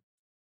fan.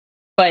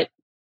 But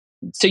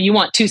so you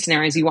want two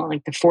scenarios. You want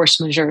like the force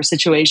majeure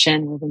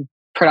situation where the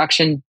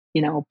production,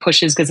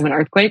 pushes because of an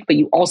earthquake, but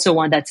you also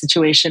want that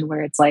situation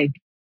where it's like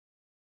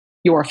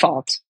your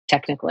fault,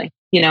 technically,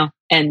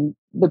 and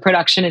the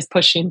production is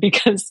pushing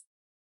because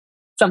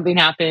something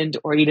happened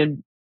or you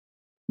didn't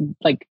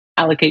like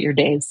allocate your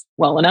days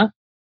well enough.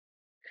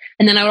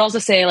 And then I would also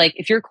say, like,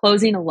 if you're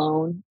closing a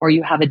loan or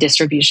you have a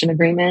distribution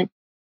agreement,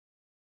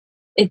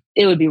 it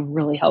would be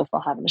really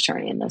helpful to have an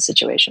attorney in those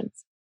situations,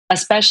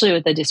 especially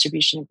with a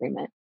distribution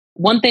agreement.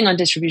 One thing on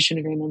distribution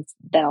agreements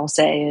that I'll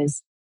say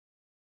is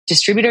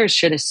distributors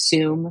should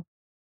assume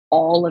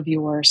all of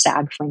your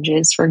SAG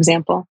fringes, for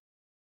example.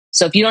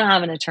 So if you don't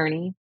have an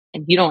attorney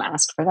and you don't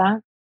ask for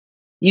that,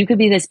 you could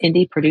be this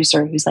indie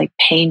producer who's like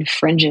paying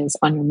fringes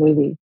on your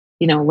movie,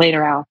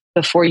 later out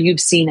before you've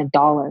seen a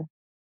dollar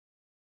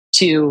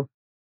to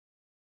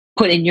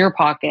put in your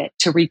pocket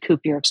to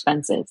recoup your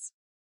expenses.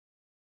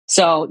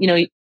 So,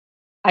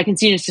 I can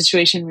see in a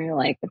situation where you're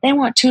like, but they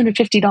want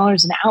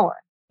 $250 an hour,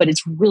 but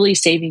it's really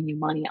saving you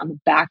money on the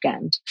back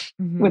end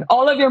when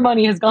all of your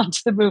money has gone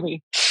to the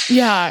movie.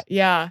 Yeah,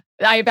 yeah.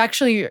 I've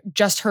actually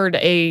just heard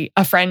a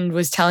friend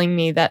was telling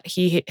me that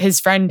his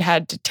friend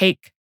had to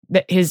take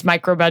his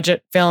micro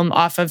budget film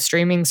off of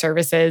streaming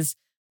services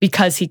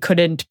because he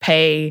couldn't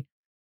pay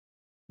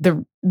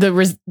the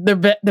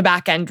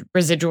back end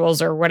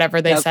residuals or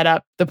whatever they set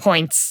up, the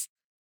points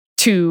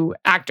to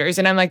actors.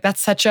 And I'm like,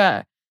 that's such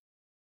a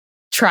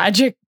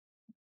tragic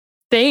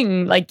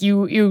thing. Like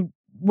you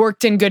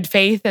worked in good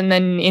faith, and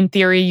then in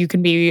theory you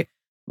can be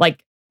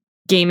like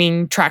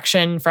gaining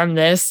traction from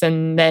this,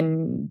 and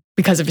then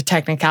because of a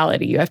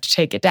technicality you have to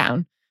take it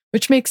down,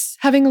 which makes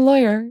having a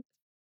lawyer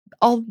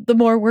all the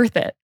more worth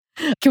it.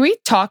 Can we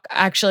talk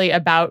actually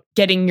about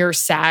getting your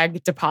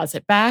SAG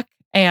deposit back?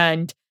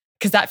 And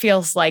because that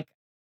feels like,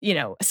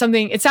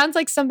 something, it sounds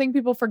like something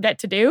people forget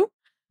to do.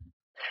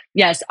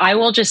 Yes, I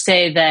will just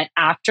say that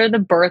after the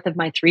birth of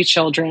my 3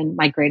 children,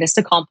 my greatest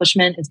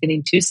accomplishment is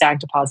getting 2 SAG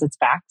deposits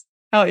back.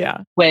 Oh yeah.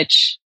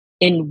 Which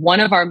in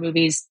one of our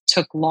movies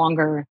took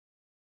longer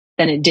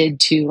than it did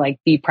to like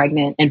be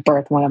pregnant and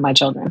birth one of my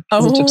children.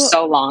 It took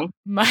so long.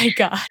 My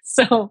God.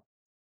 So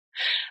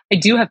I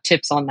do have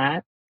tips on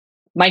that.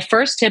 My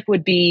first tip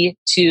would be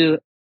to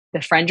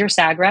befriend your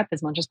SAG rep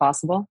as much as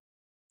possible.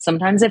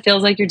 Sometimes it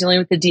feels like you're dealing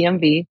with the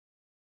DMV.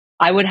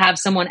 I would have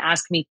someone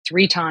ask me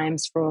 3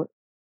 times for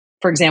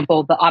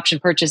example, the option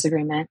purchase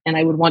agreement, and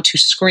I would want to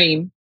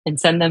scream and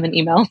send them an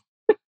email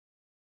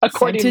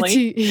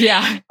accordingly.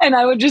 Yeah. And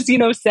I would just,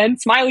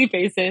 send smiley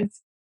faces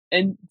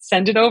and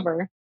send it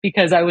over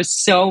because I was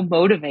so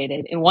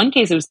motivated. In one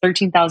case, it was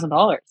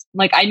 $13,000.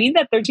 Like, I need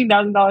that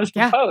 $13,000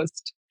 for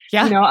post.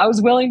 Yeah. I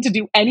was willing to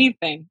do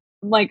anything.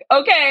 I'm like,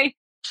 okay,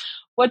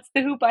 what's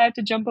the hoop I have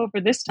to jump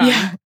over this time?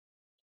 Yeah.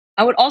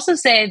 I would also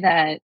say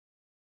that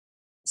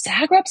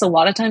SAG reps, a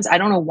lot of times, I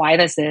don't know why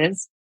this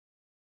is,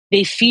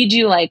 they feed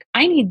you like,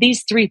 I need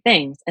these 3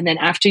 things. And then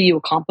after you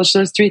accomplish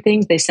those 3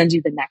 things, they send you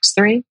the next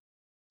 3.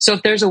 So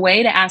if there's a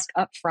way to ask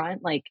up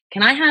front, like,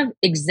 can I have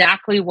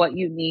exactly what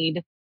you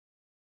need?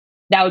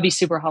 That would be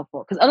super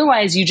helpful. Because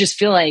otherwise you just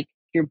feel like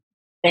you're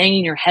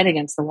banging your head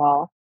against the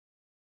wall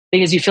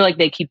because you feel like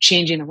they keep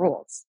changing the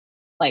rules.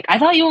 Like, I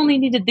thought you only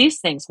needed these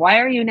things.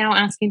 Why are you now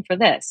asking for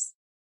this?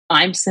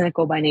 I'm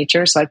cynical by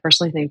nature. So I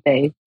personally think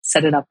they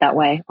set it up that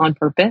way on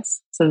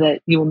purpose so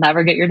that you will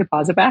never get your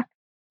deposit back.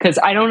 Because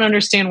I don't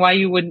understand why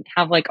you wouldn't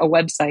have like a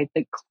website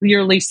that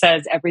clearly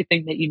says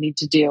everything that you need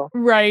to do.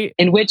 Right.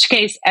 In which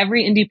case,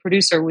 every indie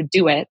producer would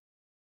do it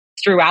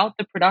throughout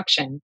the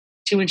production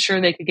to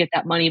ensure they could get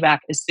that money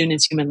back as soon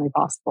as humanly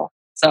possible.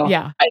 So,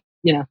 Yeah.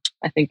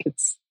 I think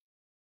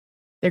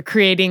They're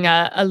creating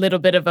a little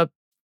bit of a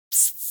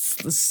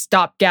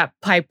stopgap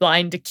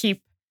pipeline to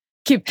keep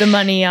the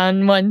money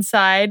on one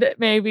side,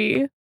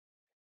 maybe.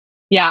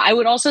 Yeah, I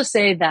would also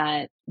say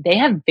that they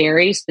have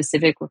very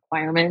specific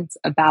requirements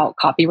about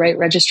copyright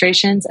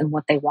registrations and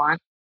what they want.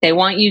 They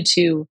want you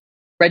to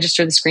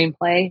register the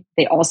screenplay.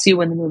 They also,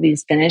 when the movie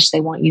is finished,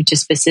 they want you to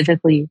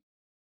specifically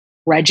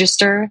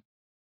register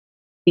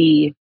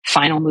the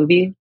final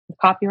movie with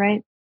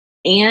copyright.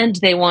 And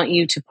they want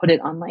you to put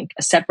it on like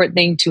a separate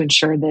thing to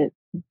ensure that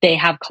they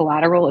have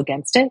collateral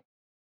against it.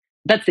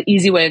 That's the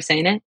easy way of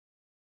saying it.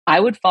 I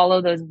would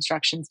follow those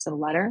instructions to the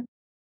letter.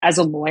 As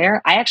a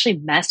lawyer, I actually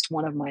messed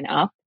one of mine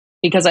up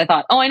because I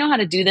thought, oh, I know how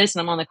to do this.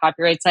 And I'm on the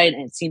copyright site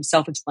and it seems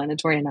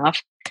self-explanatory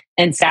enough.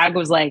 And SAG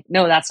was like,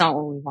 no, that's not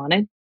what we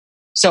wanted.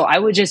 So I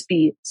would just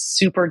be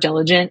super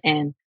diligent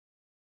and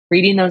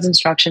reading those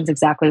instructions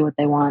exactly what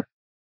they want.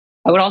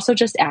 I would also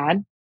just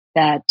add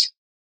that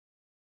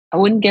I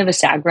wouldn't give a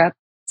SAG rep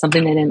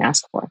something they didn't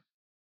ask for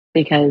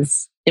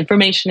because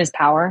information is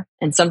power.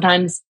 And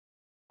sometimes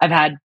I've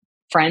had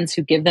friends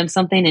who give them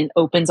something and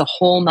opens a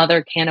whole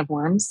nother can of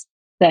worms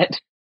that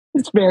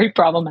is very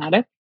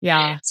problematic.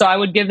 Yeah. So I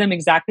would give them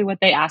exactly what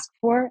they ask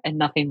for and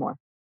nothing more.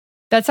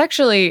 That's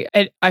actually,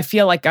 I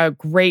feel like a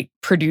great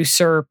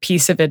producer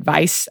piece of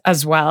advice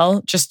as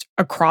well, just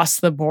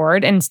across the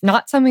board. And it's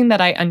not something that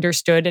I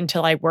understood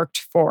until I worked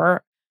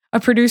for a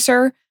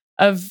producer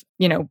of,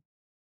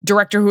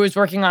 director who was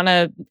working on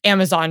a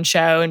Amazon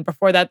show. And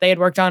before that, they had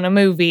worked on a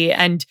movie.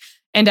 And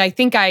I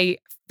think I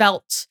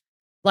felt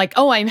like,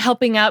 oh, I'm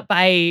helping out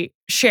by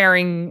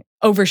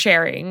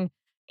oversharing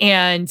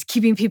and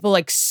keeping people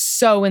like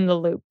so in the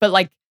loop. But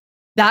like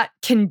that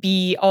can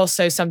be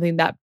also something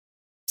that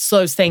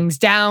slows things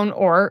down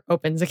or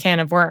opens a can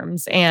of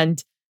worms.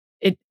 And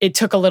it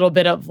took a little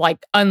bit of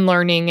like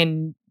unlearning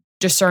and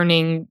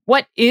discerning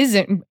what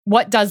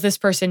does this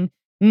person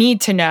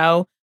need to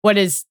know, what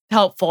is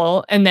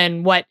helpful, and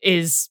then what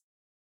is,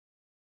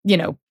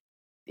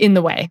 in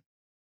the way.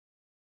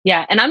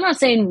 Yeah. And I'm not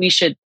saying we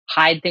should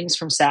hide things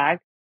from SAG,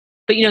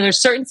 but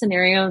there's certain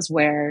scenarios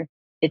where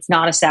it's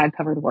not a SAG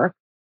covered work,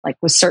 like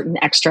with certain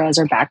extras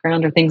or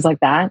background or things like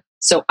that.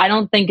 So I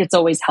don't think it's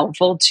always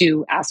helpful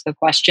to ask a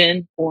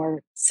question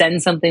or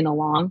send something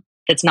along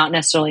that's not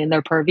necessarily in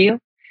their purview,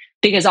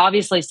 because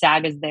obviously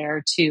SAG is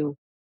there to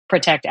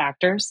protect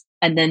actors.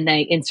 And then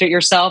they insert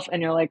yourself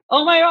and you're like,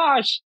 oh my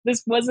gosh,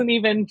 this wasn't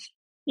even,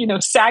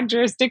 SAG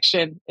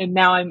jurisdiction. And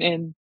now I'm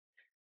in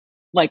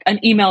like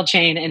an email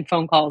chain and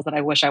phone calls that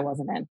I wish I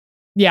wasn't in.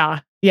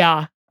 Yeah.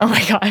 Yeah. Oh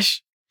my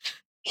gosh.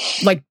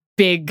 Like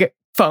big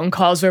phone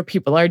calls where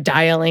people are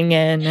dialing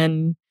in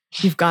and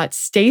you've got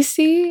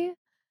Stacy.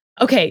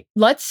 Okay,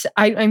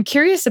 I'm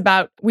curious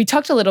about, we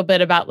talked a little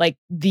bit about like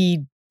the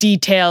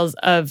details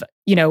of,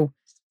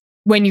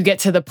 when you get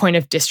to the point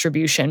of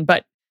distribution,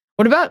 but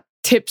what about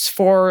tips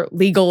for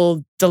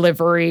legal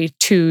delivery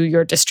to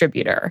your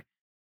distributor?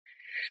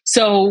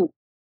 So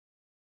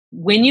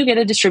when you get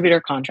a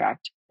distributor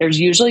contract, there's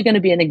usually going to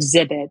be an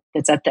exhibit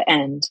that's at the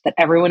end that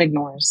everyone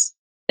ignores.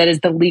 That is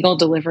the legal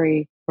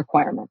delivery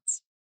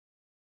requirements.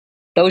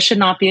 Those should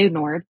not be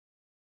ignored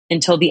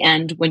until the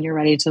end when you're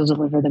ready to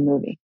deliver the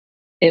movie.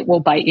 It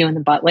will bite you in the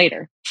butt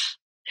later.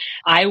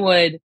 I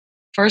would,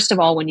 first of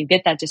all, when you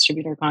get that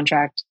distributor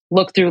contract,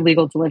 look through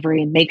legal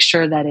delivery and make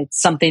sure that it's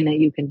something that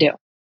you can do,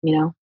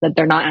 that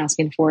they're not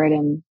asking for it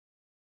in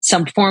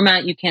some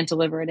format you can't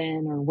deliver it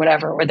in or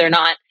whatever, or they're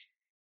not,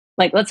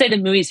 like, let's say the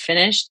movie's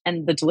finished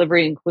and the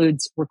delivery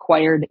includes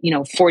required,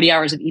 40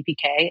 hours of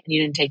EPK and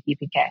you didn't take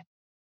EPK.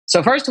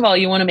 So first of all,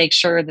 you want to make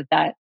sure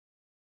that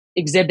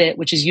exhibit,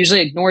 which is usually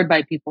ignored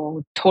by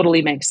people,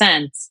 totally makes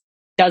sense,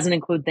 doesn't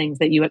include things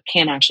that you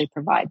can actually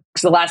provide.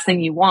 Because the last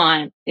thing you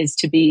want is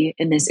to be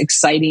in this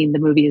exciting, the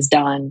movie is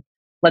done,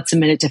 let's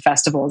submit it to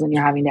festivals, and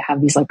you're having to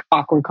have these like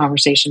awkward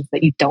conversations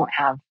that you don't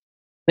have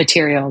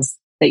materials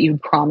that you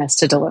promised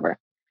to deliver.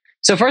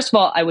 So first of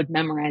all, I would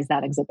memorize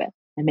that exhibit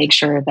and make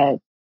sure that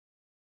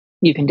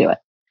you can do it.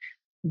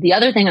 The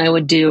other thing I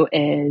would do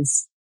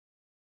is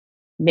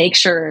make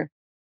sure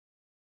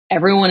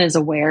everyone is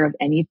aware of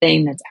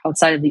anything that's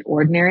outside of the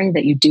ordinary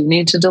that you do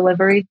need to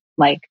deliver,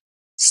 like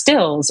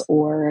stills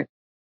or,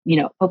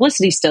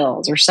 publicity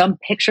stills or some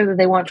picture that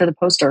they want for the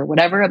poster,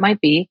 whatever it might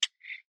be.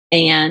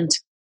 And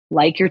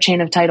like your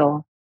chain of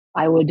title,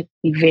 I would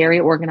be very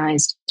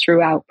organized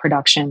throughout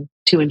production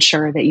to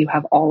ensure that you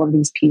have all of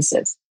these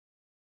pieces.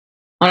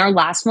 On our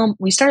last one,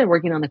 we started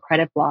working on the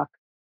credit block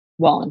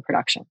while in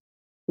production.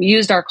 We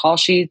used our call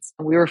sheets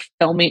and we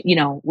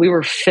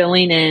were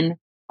filling in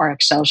our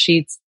Excel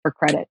sheets for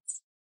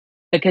credits.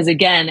 Because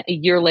again, a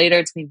year later,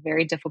 it's going to be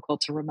very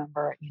difficult to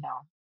remember,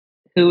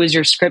 who was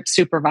your script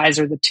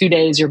supervisor the 2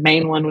 days your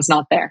main one was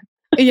not there.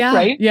 Yeah.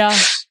 Right? Yeah.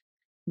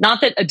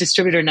 Not that a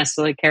distributor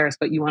necessarily cares,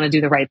 but you want to do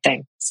the right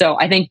thing. So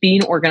I think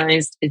being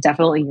organized is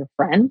definitely your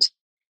friend.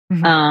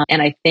 Mm-hmm.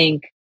 And I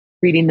think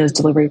reading those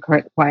delivery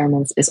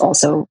requirements is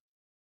also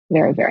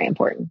very, very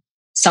important.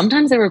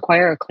 sometimes they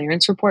require a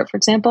clearance report, for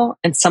example,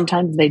 and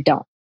sometimes they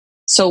don't.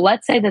 So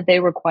let's say that they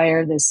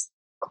require this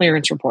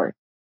clearance report.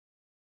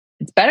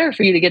 It's better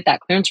for you to get that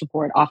clearance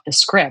report off the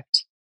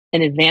script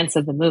in advance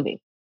of the movie.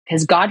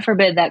 Because God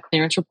forbid that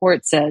clearance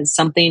report says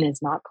something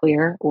is not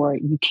clear or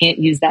you can't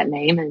use that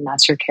name and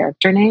that's your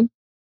character name.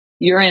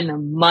 You're in a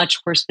much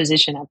worse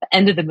position at the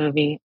end of the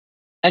movie.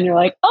 And you're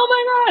like, oh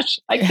my gosh,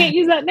 I can't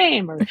use that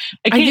name, or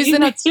I can't use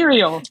that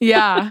cereal.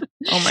 Yeah.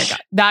 Oh my God.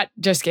 That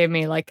just gave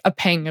me like a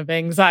pang of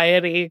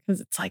anxiety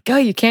because it's like, oh,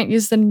 you can't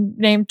use the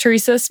name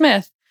Teresa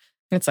Smith.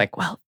 And it's like,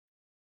 well,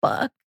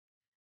 fuck.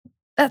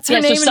 That's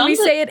her name and we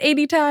say it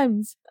 80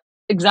 times.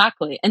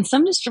 Exactly. And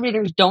some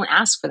distributors don't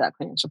ask for that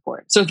clearance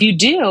report. So if you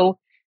do,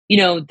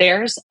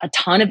 there's a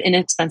ton of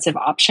inexpensive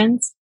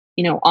options,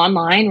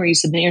 online where you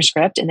submit your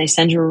script and they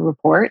send you a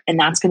report and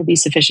that's going to be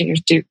sufficient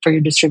for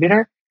your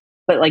distributor.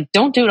 But like,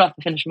 don't do it off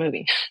the finished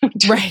movie.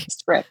 Right.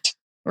 Script.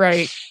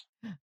 Right.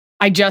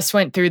 I just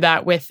went through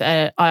that with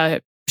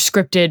a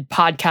scripted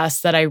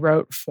podcast that I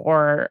wrote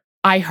for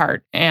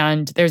iHeart.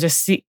 And there's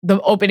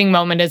the opening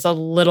moment is a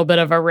little bit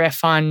of a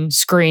riff on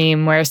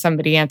Scream where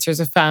somebody answers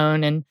a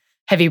phone and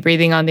heavy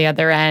breathing on the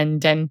other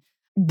end. And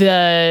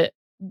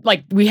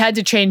we had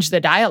to change the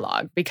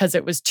dialogue because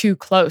it was too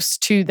close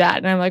to that.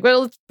 And I'm like,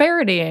 well, it's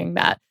parodying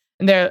that.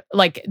 And they're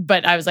like,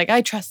 but I was like,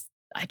 I trust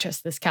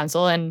this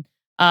counsel. And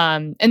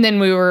then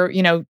we were,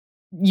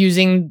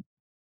 using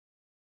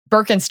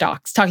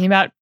Birkenstocks, talking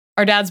about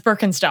our dad's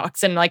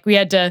Birkenstocks. And like, we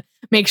had to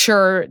make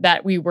sure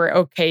that we were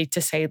okay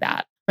to say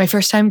that. My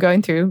first time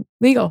going through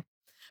legal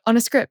on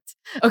a script.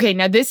 Okay,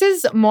 now this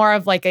is more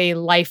of like a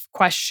life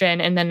question.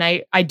 And then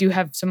I do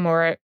have some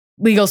more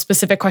legal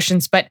specific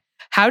questions, but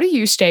how do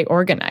you stay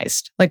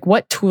organized? Like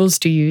what tools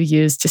do you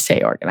use to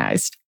stay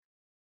organized?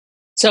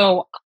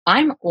 So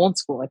I'm old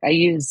school. Like I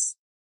use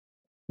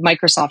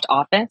Microsoft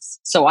Office.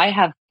 So I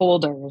have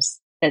folders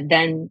that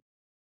then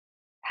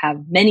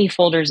have many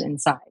folders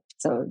inside.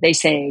 So they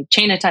say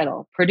chain of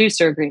title,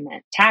 producer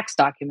agreement, tax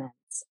documents,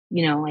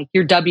 like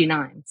your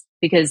W-9s,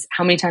 because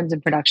how many times in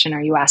production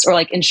are you asked, or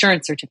like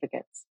insurance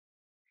certificates.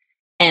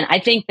 And I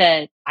think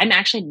that I'm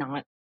actually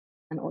not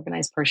an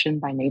organized person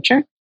by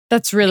nature.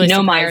 That's really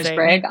surprising.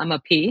 Myers-Briggs, I'm a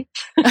P.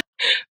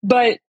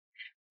 But,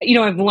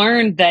 I've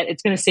learned that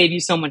it's going to save you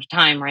so much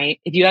time, right?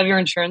 If you have your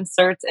insurance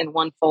certs in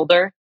one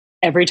folder,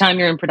 every time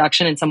you're in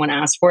production and someone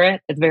asks for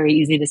it, it's very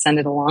easy to send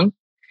it along.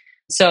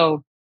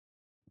 So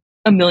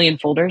 1 million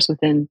folders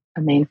within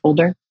a main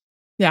folder.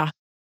 Yeah.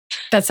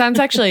 That sounds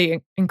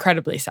actually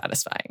incredibly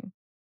satisfying.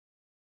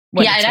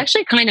 Yeah, it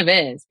actually kind of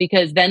is,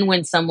 because then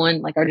when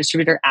someone like our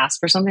distributor asks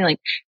for something like,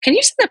 can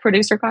you send the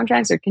producer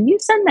contracts or can you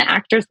send the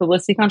actors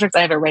publicity contracts?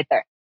 I have it right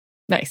there.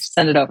 Nice.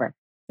 Send it over.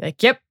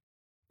 Like, yep,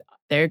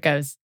 there it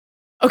goes.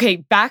 Okay,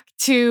 back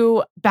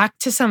to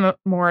some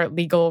more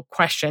legal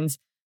questions.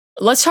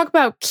 Let's talk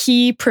about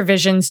key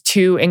provisions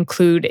to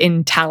include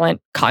in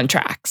talent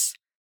contracts.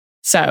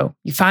 So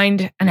you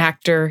find an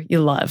actor you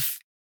love.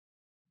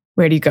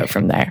 Where do you go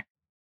from there?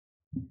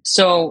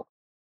 So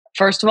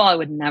first of all, I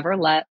would never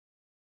let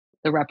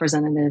the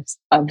representatives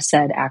of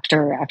said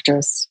actor or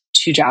actress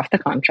to draft the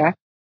contract,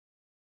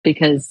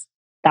 because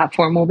that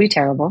form will be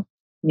terrible.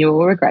 You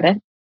will regret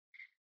it.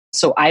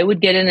 So I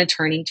would get an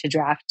attorney to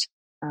draft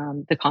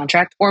the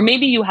contract, or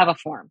maybe you have a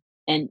form.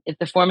 And if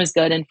the form is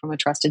good and from a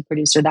trusted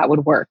producer, that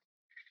would work.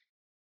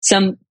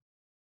 Some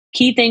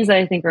key things that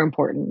I think are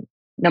important.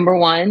 Number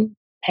one,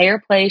 pay or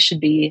play should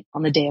be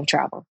on the day of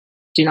travel.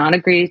 Do not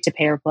agree to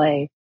pay or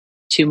play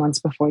 2 months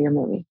before your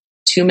movie.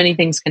 Too many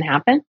things can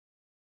happen.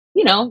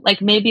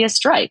 Like maybe a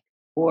strike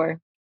or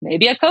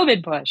maybe a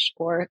COVID push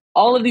or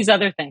all of these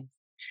other things.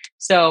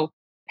 So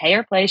pay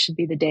or play should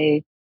be the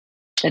day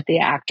that the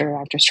actor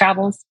or actress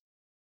travels.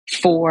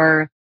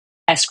 For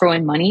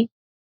escrowing money,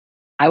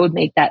 I would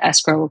make that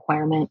escrow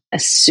requirement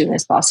as soon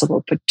as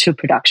possible to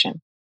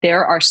production.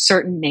 There are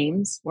certain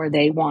names where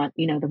they want,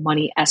 the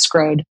money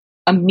escrowed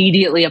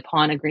immediately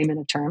upon agreement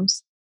of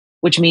terms,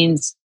 which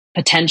means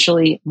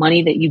potentially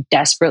money that you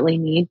desperately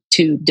need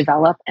to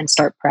develop and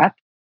start prep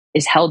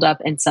is held up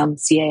in some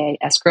CAA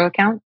escrow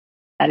account.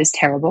 That is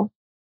terrible.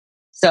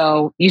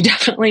 So you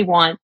definitely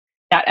want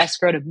that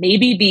escrow to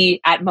maybe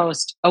be at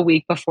most a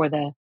week before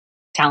the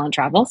talent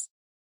travels.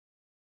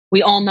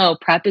 We all know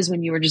prep is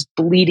when you are just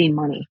bleeding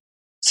money.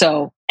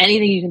 So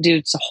anything you can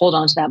do to hold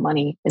on to that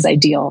money is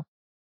ideal.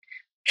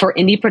 For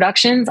indie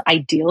productions,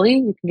 ideally,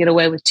 you can get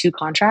away with 2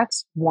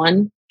 contracts,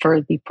 one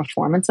for the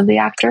performance of the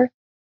actor,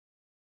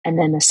 and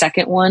then the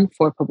second one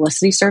for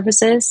publicity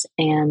services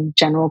and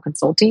general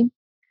consulting.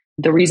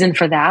 The reason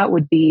for that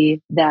would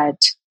be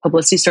that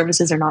publicity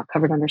services are not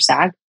covered under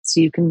SAG, so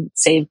you can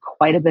save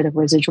quite a bit of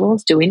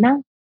residuals doing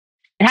that.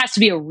 It has to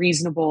be a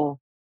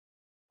reasonable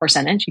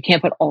percentage. You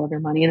can't put all of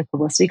your money in a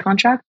publicity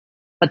contract,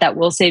 but that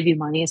will save you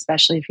money,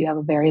 especially if you have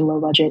a very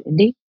low budget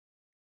indie.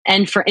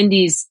 And for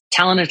indies,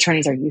 talent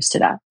attorneys are used to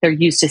that. They're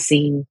used to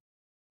seeing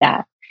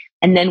that.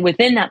 And then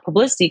within that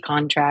publicity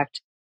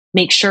contract,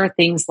 make sure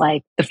things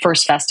like the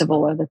first festival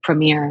or the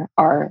premiere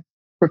are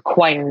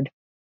required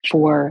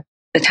for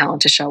the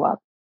talent to show up.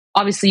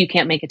 Obviously, you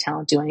can't make a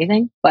talent do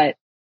anything, but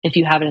if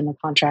you have it in the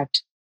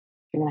contract,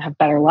 you're going to have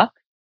better luck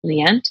in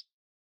the end.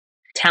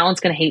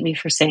 Talent's going to hate me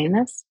for saying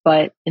this,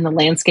 but in the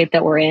landscape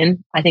that we're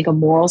in, I think a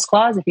morals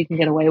clause, if you can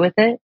get away with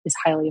it, is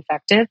highly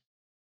effective.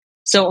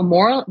 So a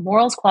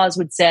morals clause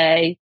would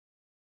say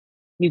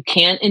you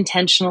can't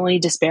intentionally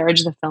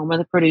disparage the film or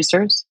the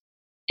producers.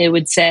 It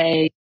would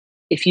say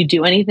if you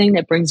do anything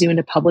that brings you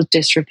into public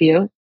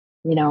disrepute,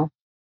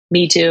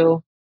 Me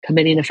Too,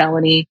 committing a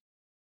felony,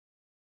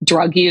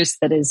 drug use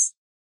that is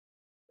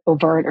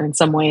overt or in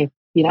some way,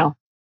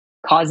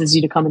 causes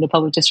you to come into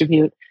public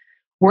disrepute,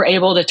 we're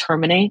able to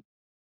terminate.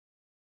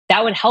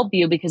 That would help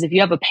you because if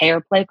you have a pay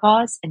or play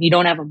clause and you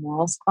don't have a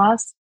morals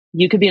clause,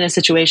 you could be in a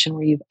situation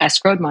where you've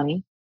escrowed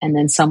money and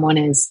then someone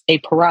is a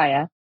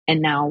pariah.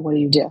 And now what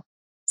do?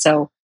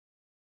 So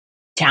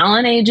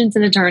talent agents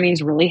and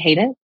attorneys really hate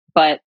it.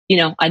 But,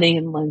 I think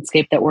in the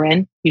landscape that we're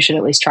in, you should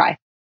at least try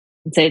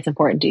and say it's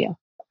important to you.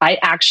 I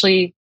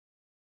actually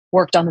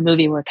worked on the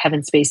movie where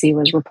Kevin Spacey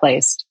was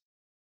replaced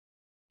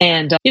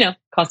and,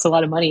 cost a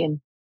lot of money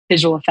in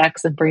visual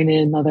effects and bringing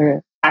in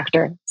another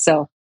actor.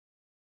 So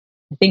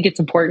I think it's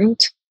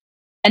important.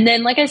 And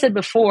then, like I said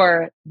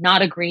before,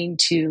 not agreeing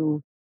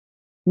to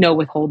no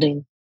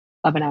withholding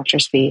of an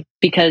actor's fee,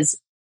 because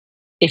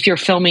if you're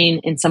filming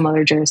in some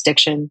other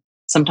jurisdiction,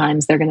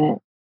 sometimes if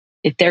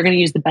they're going to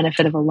use the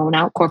benefit of a loan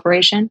out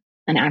corporation,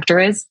 an actor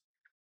is,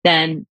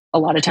 then a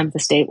lot of times the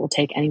state will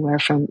take anywhere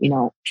from,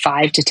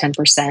 5 to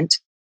 10%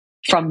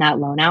 from that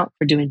loan out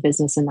for doing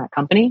business in that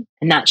company.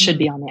 And that should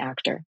be on the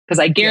actor because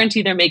I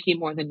guarantee they're making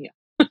more than you.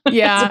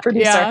 Yeah. as a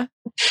producer. Yeah.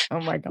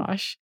 Oh my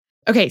gosh.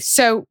 Okay.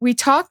 So we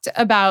talked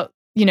about,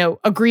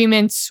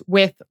 agreements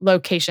with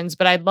locations,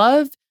 but I'd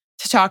love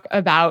to talk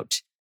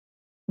about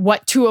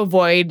what to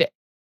avoid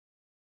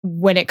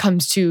when it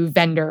comes to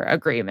vendor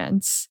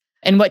agreements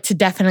and what to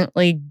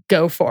definitely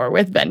go for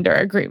with vendor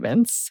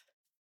agreements.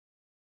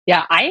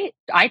 Yeah,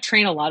 I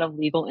train a lot of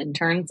legal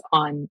interns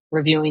on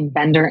reviewing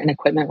vendor and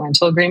equipment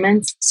rental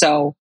agreements.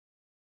 So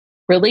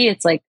really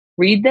it's like,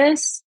 read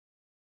this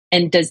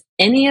and does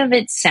any of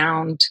it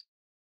sound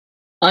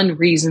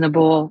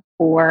unreasonable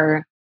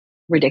or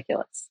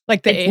ridiculous?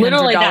 Like the It's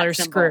literally that $800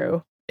 simple.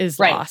 screw is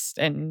Right. lost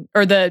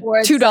or the Or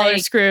it's $2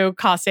 like- screw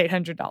costs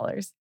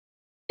 $800.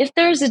 If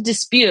there's a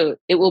dispute,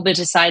 it will be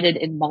decided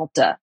in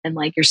Malta and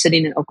like you're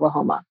sitting in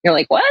Oklahoma. You're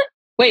like, what?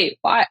 Wait,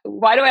 why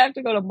do I have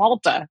to go to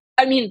Malta?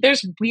 I mean,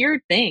 there's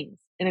weird things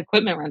in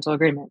equipment rental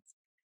agreements.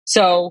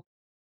 So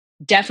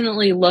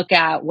definitely look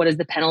at what is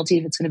the penalty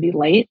if it's going to be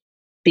late,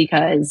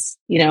 because,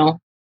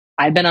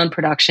 I've been on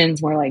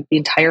productions where like the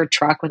entire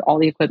truck with all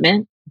the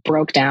equipment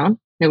broke down.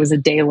 It was a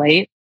day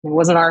late. It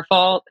wasn't our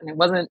fault and it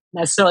wasn't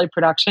necessarily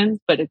production,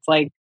 but it's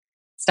like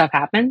stuff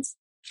happens.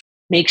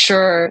 Make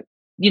sure,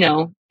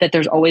 that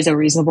there's always a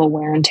reasonable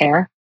wear and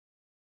tear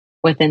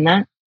within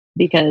that,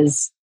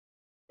 because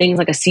things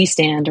like a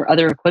C-stand or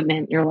other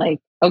equipment, you're like,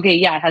 okay,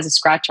 yeah, it has a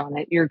scratch on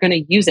it. You're going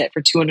to use it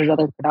for 200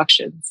 other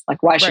productions.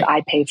 Like, why should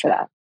I pay for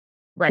that?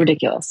 Right.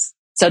 Ridiculous.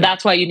 So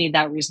that's why you need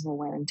that reasonable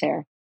wear and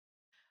tear.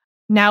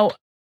 Now,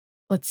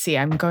 let's see.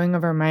 I'm going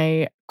over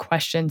my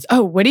questions.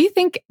 Oh, what do you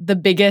think the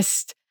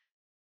biggest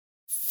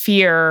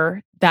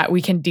fear that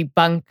we can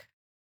debunk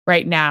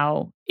right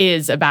now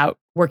is about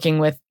working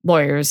with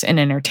lawyers in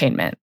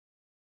entertainment?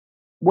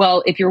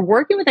 Well, if you're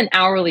working with an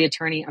hourly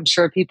attorney, I'm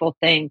sure people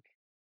think,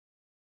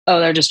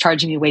 oh, they're just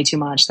charging you way too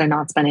much. They're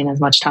not spending as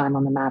much time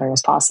on the matter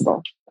as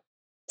possible.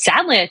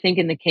 Sadly, I think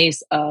in the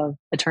case of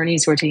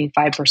attorneys who are taking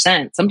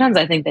 5%, sometimes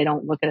I think they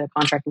don't look at a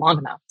contract long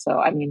enough. So,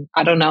 I mean,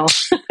 I don't know.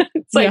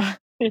 It's like,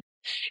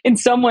 in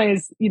some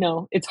ways,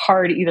 it's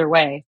hard either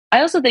way.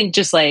 I also think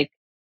just like,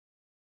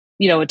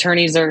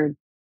 attorneys are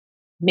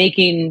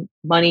making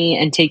money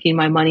and taking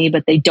my money,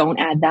 but they don't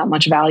add that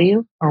much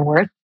value or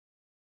worth.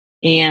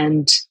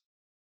 And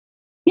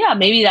yeah,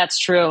 maybe that's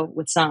true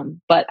with some,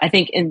 but I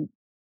think in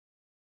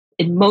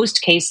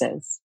most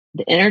cases,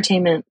 the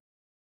entertainment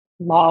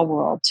law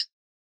world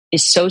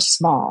is so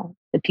small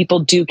that people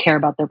do care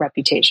about their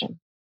reputation.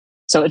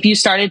 So if you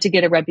started to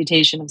get a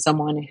reputation of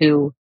someone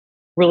who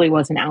really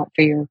wasn't out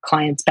for your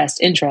client's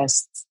best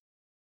interests,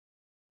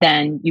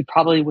 then you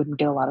probably wouldn't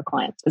get a lot of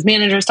clients. As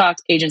managers talk,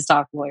 agents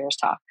talk, lawyers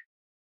talk.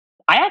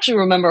 I actually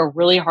remember a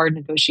really hard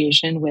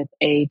negotiation with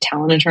a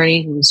talent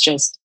attorney who was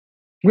just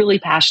really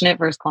passionate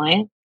for his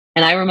client.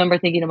 And I remember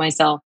thinking to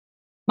myself,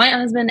 my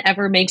husband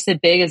ever makes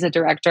it big as a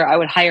director, I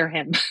would hire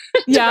him to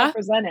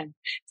represent him.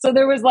 So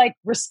there was like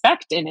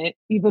respect in it,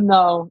 even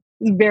though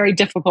it was very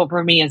difficult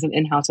for me as an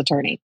in-house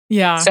attorney.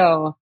 Yeah.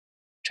 So I'm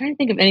trying to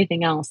think of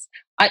anything else.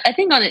 I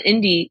think on an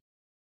indie,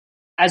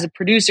 as a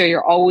producer,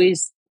 you're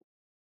always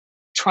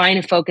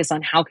trying to focus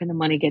on how can the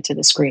money get to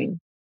the screen.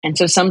 And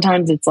so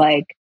sometimes it's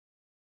like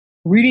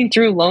reading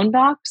through loan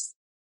docs,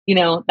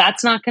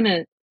 that's not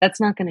going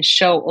to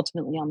show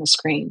ultimately on the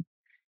screen.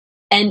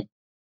 And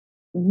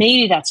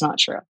maybe that's not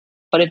true.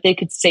 But if they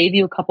could save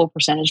you a couple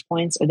percentage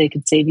points, or they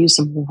could save you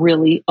some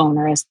really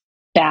onerous,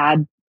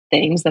 bad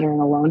things that are in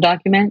a loan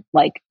document,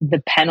 like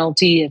the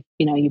penalty if,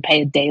 you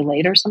pay a day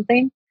late or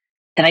something,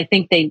 then I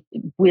think they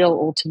will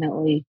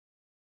ultimately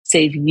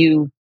save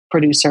you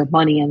producer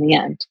money in the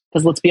end.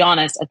 Because let's be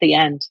honest, at the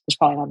end, there's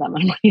probably not that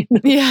much money in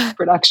the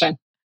production.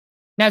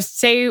 Now,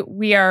 say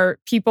we are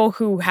people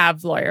who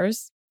have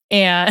lawyers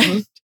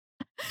and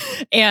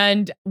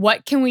and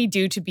what can we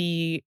do to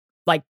be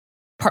like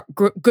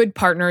good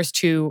partners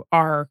to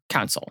our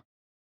counsel?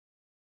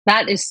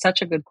 That is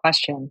such a good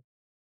question.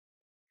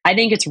 I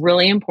think it's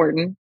really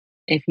important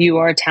if you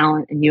are a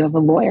talent and you have a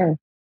lawyer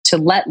to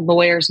let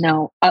lawyers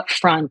know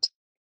upfront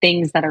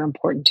things that are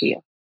important to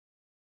you.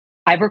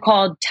 I've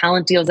recalled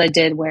talent deals I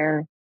did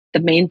where the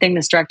main thing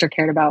this director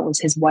cared about was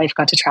his wife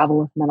got to travel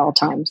with him at all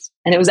times.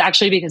 And it was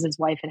actually because his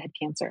wife had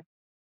cancer.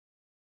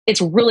 It's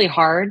really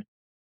hard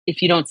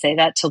if you don't say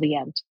that till the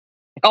end.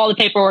 Like all the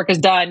paperwork is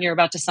done, you're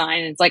about to sign,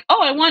 and it's like,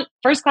 oh, I want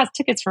first class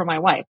tickets for my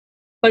wife.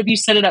 But if you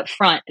set it up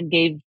front and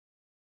gave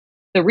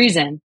the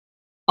reason,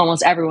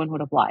 almost everyone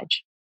would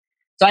oblige.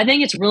 So I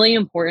think it's really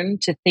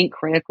important to think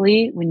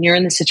critically when you're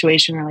in the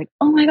situation where like,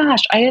 oh my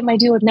gosh, I had my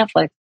deal with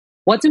Netflix.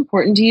 What's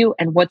important to you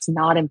and what's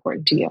not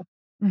important to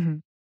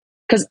you?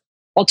 Because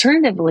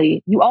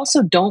alternatively, you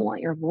also don't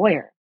want your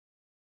lawyer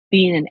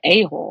being an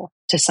a-hole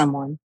to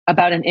someone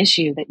about an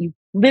issue that you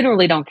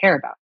literally don't care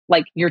about,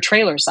 like your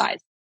trailer size.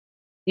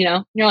 You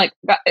know, you're like,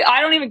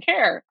 I don't even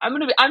care. I'm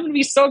gonna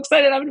be so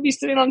excited. I'm gonna be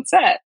sitting on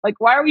set. Like,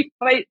 why are we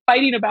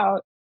fighting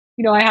about?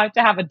 You know, I have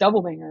to have a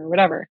double banger or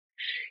whatever.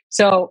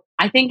 So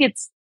I think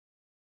it's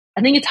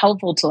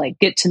helpful to like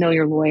get to know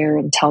your lawyer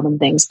and tell them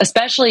things,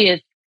 especially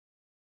if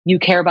you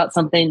care about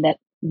something that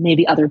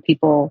maybe other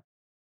people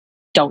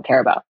don't care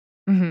about.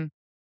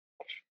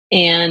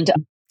 And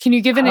can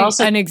you give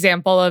an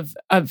example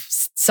of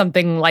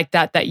something like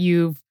that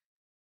you've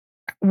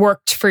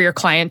worked for your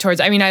client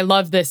towards? I mean, I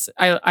love this.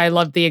 I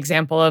love the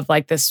example of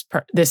like this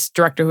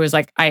director who was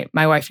like,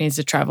 my wife needs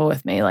to travel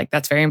with me. Like,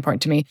 that's very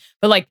important to me.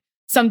 But like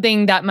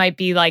something that might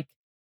be like,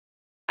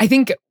 I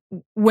think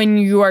when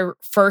you are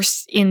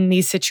first in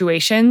these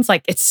situations,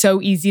 like it's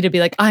so easy to be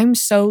like, I'm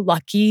so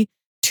lucky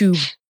to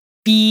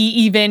be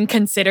even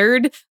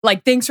considered.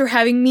 Like, thanks for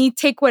having me,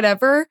 take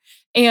whatever.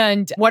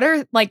 And what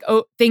are like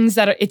things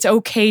that it's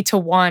okay to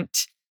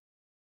want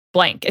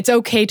blank? It's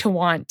okay to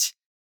want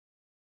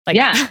like,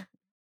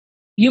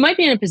 you might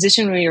be in a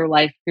position where you're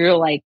like,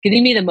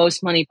 getting me the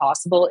most money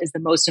possible is the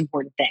most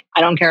important thing.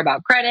 I don't care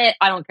about credit.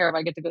 I don't care if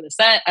I get to go to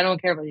set. I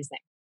don't care about these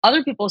things.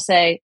 Other people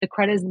say the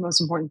credit is the most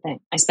important thing.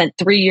 I spent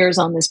 3 years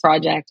on this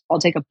project. I'll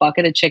take a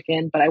bucket of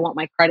chicken, but I want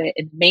my credit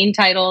in main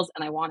titles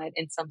and I want it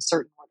in some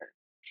certain order.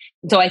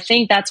 And so I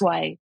think that's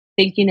why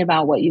thinking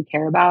about what you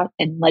care about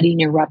and letting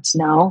your reps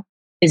know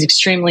is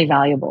extremely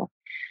valuable.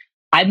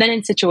 I've been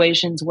in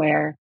situations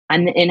where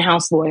I'm the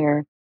in-house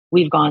lawyer.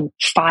 We've gone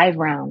 5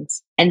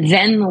 rounds and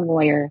then the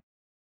lawyer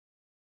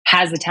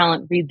has the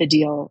talent read the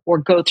deal or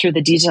go through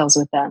the details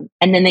with them.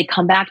 And then they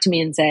come back to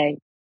me and say,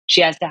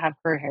 she has to have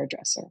her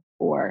hairdresser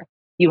or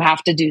you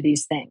have to do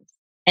these things.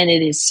 And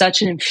it is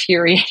such an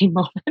infuriating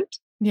moment.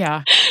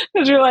 Yeah.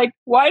 Because you're like,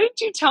 why didn't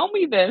you tell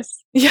me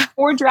this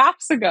 4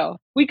 drafts ago?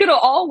 We could have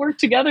all worked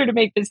together to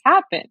make this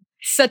happen.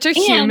 Such a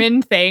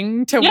human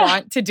thing to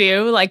want to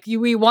do. Like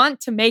we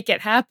want to make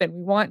it happen.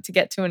 We want to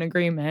get to an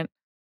agreement.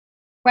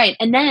 Right.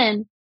 And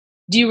then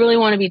do you really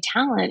want to be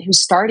talent who's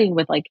starting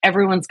with like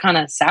everyone's kind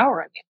of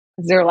sour on you?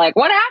 Because they're like,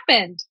 what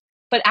happened?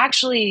 But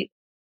actually,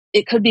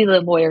 it could be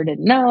the lawyer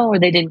didn't know or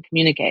they didn't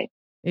communicate.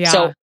 Yeah.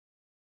 So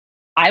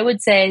I would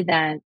say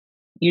that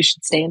you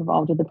should stay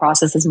involved with the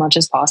process as much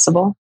as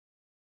possible.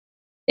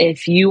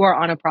 If you are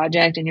on a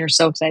project and you're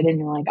so excited and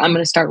you're like, I'm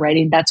going to start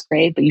writing, that's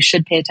great. But you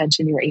should pay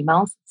attention to your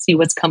emails, see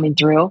what's coming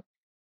through,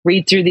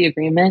 read through the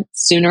agreement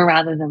sooner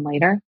rather than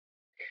later.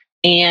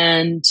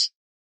 And,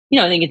 you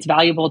know, I think it's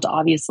valuable to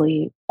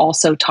obviously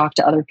also talk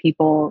to other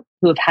people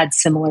who have had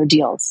similar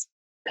deals.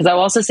 Because I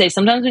will also say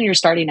sometimes when you're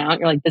starting out,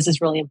 you're like, this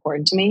is really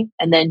important to me.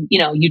 And then, you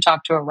know, you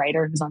talk to a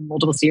writer who's on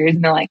multiple series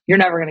and they're like, you're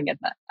never going to get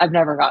that. I've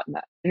never gotten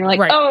that. And you're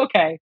like, oh,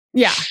 okay.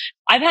 Yeah.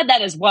 I've had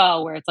that as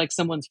well, where it's like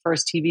someone's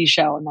first TV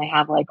show and they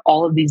have like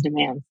all of these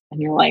demands.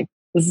 And you're like,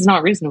 this is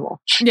not reasonable.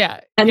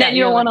 Yeah. And then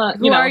you don't want to,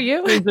 who are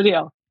you? Here's the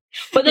deal.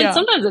 But then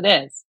sometimes it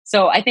is.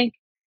 So I think,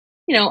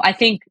 I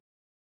think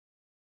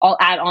I'll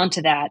add on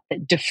to that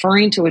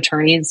deferring to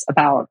attorneys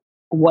about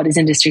what is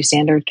industry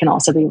standard can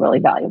also be really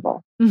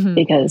valuable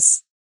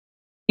because,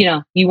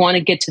 you want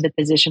to get to the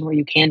position where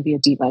you can be a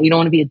diva. You don't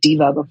want to be a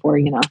diva before,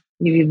 you've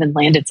even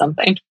landed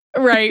something.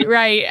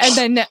 Right. And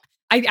then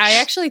I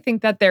actually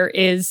think that there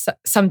is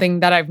something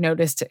that I've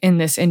noticed in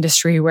this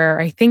industry where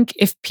I think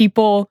if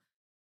people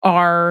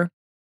are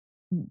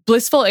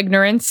blissful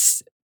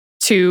ignorance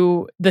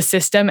to the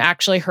system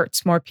actually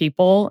hurts more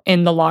people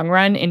in the long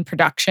run in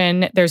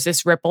production. There's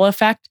this ripple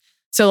effect.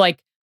 So like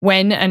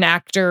when an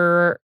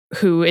actor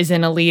who is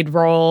in a lead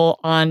role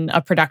on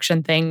a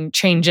production thing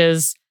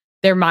changes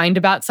their mind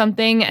about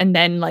something and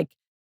then like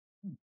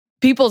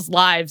people's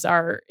lives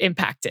are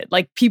impacted.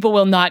 Like people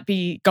will not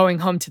be going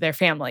home to their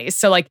families.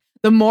 So like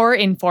the more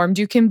informed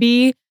you can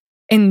be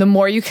and the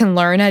more you can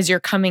learn as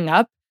you're coming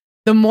up,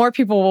 the more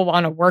people will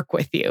want to work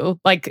with you.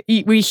 Like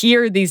we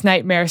hear these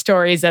nightmare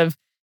stories of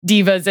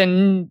divas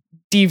and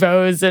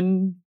divos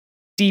and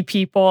D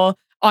people.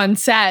 on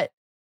set.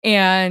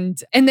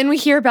 And then we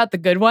hear about the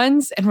good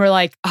ones and we're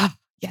like, oh,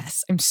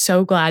 yes, I'm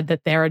so glad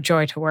that they're a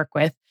joy to work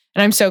with.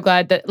 And I'm so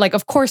glad that, like,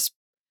 of course,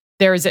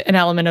 there's an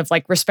element of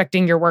like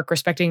respecting your work,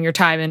 respecting your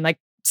time, and like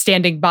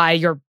standing by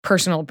your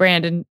personal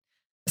brand. And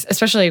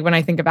especially when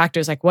I think of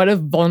actors, like what a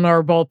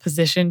vulnerable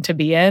position to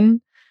be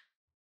in.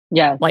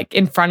 Yeah. Like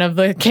in front of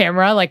the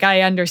camera. Like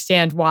I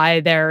understand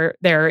why there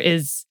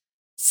is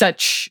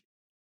such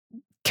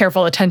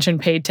careful attention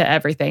paid to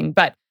everything.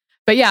 But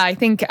yeah, I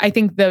think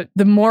the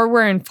more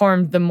we're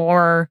informed, the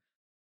more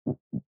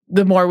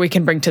we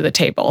can bring to the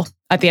table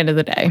at the end of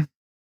the day.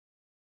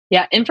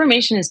 Yeah,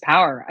 information is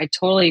power. I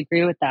totally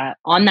agree with that.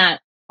 On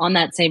that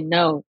same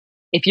note,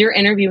 if you're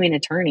interviewing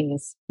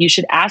attorneys, you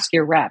should ask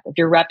your rep. If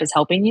your rep is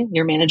helping you,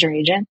 your manager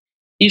agent,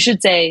 you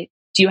should say,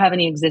 do you have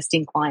any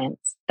existing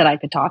clients that I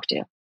could talk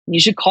to? You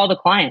should call the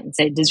client and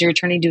say, does your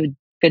attorney do a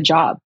good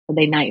job? Are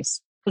they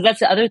nice? Because that's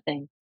the other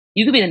thing.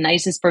 You could be the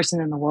nicest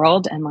person in the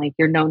world and like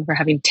you're known for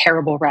having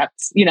terrible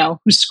reps,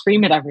 who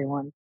scream at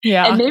everyone.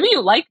 Yeah. And maybe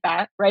you like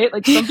that, right?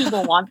 Like some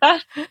people want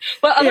that,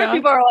 but other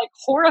people are like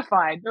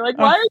horrified. They're like,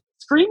 why are you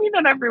screaming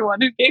at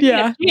everyone who gave me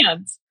a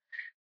chance?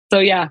 So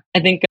yeah, I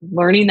think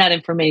learning that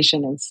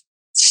information is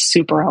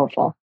super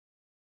helpful.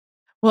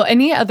 Well,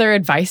 any other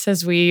advice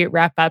as we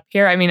wrap up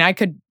here? I mean, I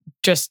could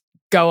just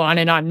go on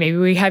and on. Maybe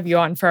we have you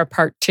on for a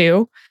part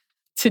 2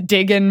 to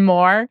dig in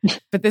more,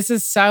 but this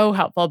is so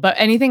helpful. But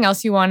anything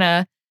else you want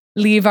to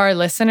leave our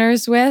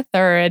listeners with,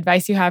 or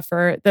advice you have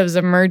for those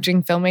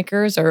emerging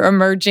filmmakers or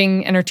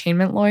emerging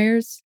entertainment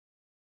lawyers?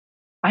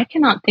 I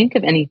cannot think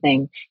of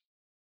anything.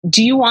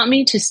 Do you want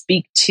me to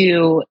speak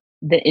to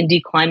the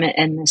indie climate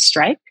and the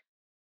strike?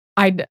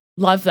 I'd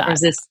love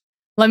that.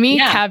 Let me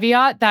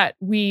caveat that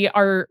we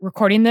are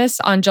recording this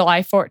on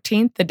July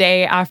 14th, the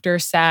day after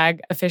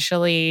SAG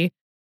officially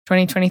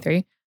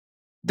 2023,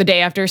 the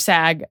day after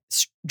SAG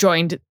is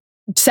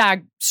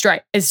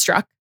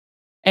struck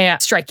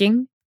and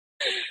striking.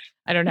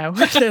 I don't know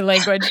the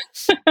language.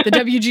 The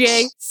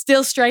WGA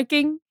still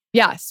striking.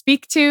 Yeah,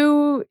 speak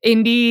to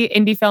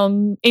indie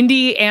film,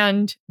 indie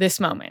and this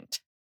moment.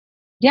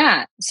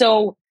 Yeah.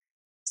 So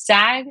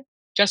SAG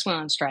just went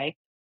on strike.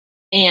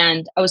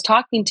 And I was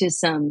talking to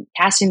some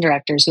casting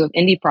directors who have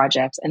indie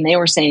projects, and they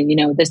were saying,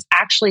 this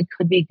actually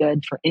could be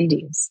good for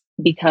indies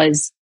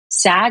because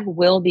SAG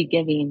will be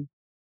giving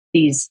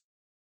these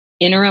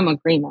interim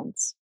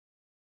agreements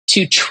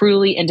to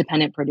truly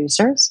independent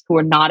producers who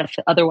are not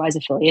otherwise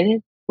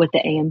affiliated with the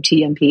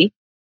AMTMP.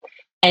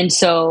 And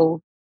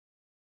so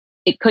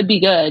it could be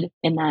good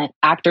in that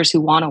actors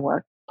who want to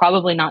work,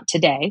 probably not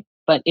today,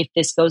 but if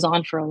this goes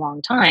on for a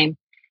long time,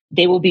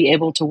 they will be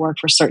able to work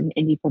for certain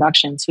indie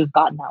productions who've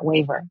gotten that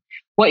waiver.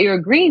 What you're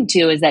agreeing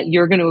to is that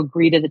you're going to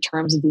agree to the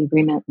terms of the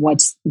agreement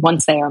once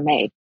they are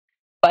made.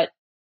 But,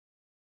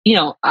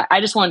 I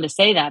just wanted to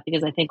say that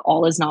because I think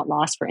all is not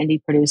lost for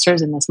indie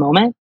producers in this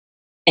moment.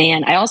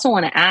 And I also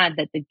want to add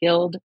that the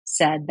Guild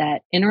said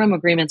that interim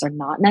agreements are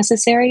not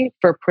necessary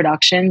for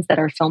productions that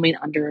are filming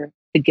under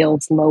the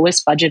Guild's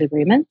lowest budget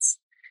agreements.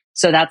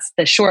 So that's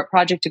the short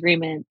project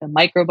agreement, the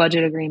micro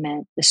budget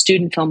agreement, the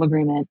student film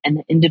agreement, and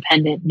the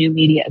independent new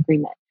media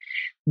agreement.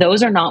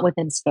 Those are not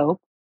within scope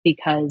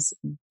because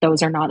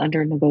those are not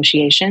under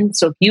negotiation.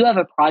 So if you have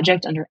a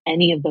project under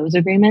any of those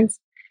agreements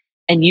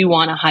and you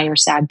want to hire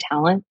SAG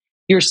talent,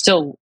 you're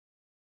still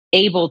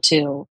able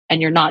to, and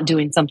you're not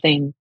doing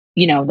something,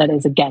 that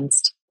is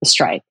against the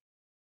strike.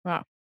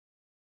 Wow.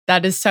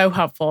 That is so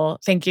helpful.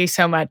 Thank you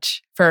so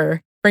much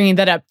for bringing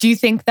that up. Do you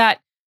think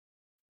that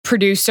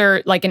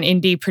producer, like an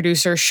indie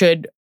producer,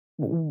 should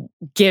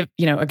give,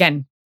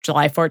 again,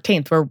 July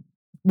 14th, we're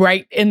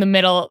right in the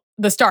middle,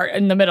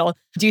 in the middle.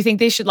 Do you think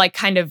they should like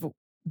kind of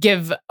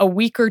give a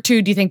week or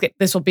two? Do you think that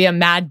this will be a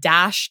mad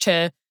dash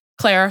to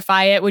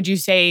clarify it? Would you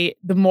say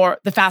the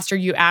faster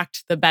you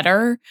act, the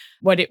better?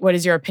 What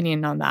is your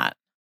opinion on that?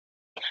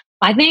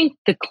 I think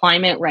the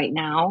climate right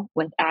now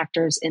with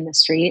actors in the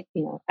street,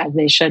 as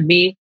they should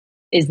be,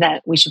 is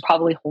that we should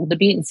probably hold the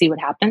beat and see what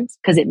happens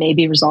because it may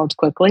be resolved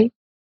quickly.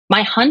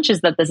 My hunch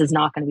is that this is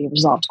not going to be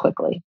resolved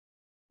quickly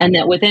and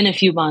that within a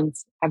few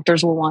months,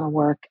 actors will want to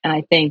work. And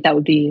I think that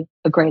would be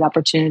a great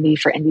opportunity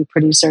for indie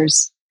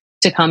producers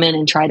to come in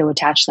and try to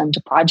attach them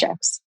to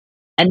projects.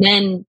 And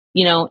then,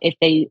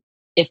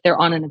 if they're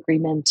on an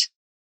agreement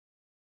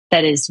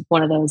that is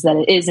one of those that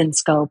it is in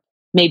scope,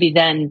 maybe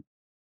then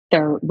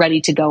they're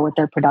ready to go with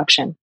their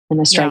production when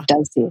the strike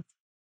does cease.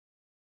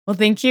 Well,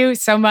 thank you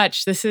so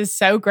much. This is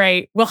so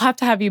great. We'll have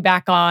to have you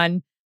back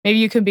on. Maybe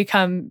you can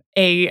become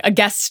a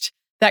guest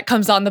that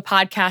comes on the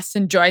podcast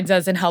and joins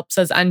us and helps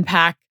us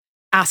unpack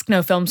Ask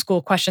No Film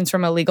School questions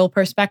from a legal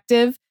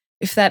perspective.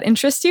 If that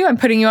interests you, I'm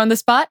putting you on the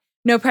spot.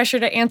 No pressure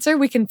to answer.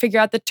 We can figure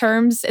out the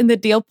terms and the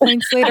deal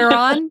points later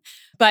on.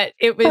 But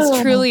it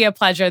was truly a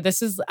pleasure.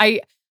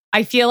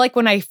 I feel like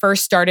when I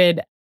first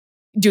started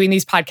doing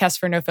these podcasts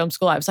for No Film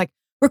School, I was like,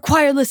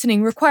 required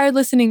listening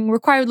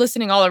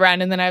all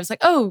around. And then I was like,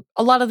 oh,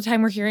 a lot of the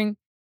time we're hearing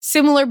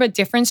similar but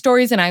different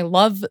stories. And I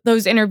love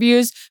those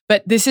interviews,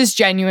 but this is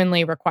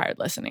genuinely required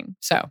listening.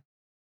 So.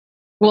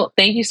 Well,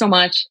 thank you so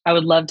much. I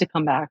would love to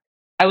come back.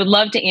 I would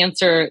love to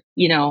answer,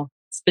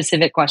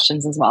 specific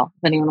questions as well,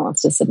 if anyone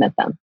wants to submit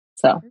them.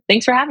 So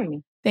thanks for having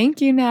me.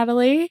 Thank you,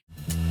 Natalie.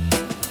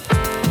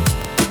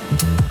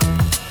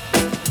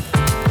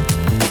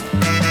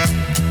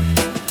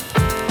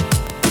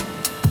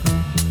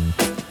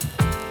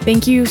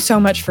 Thank you so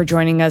much for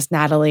joining us,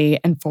 Natalie,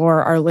 and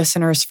for our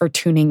listeners for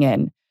tuning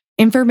in.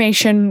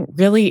 Information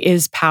really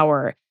is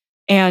power.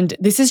 And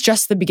this is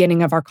just the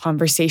beginning of our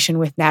conversation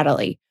with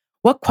Natalie.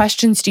 What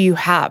questions do you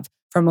have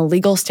from a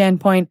legal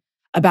standpoint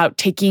about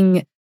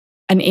taking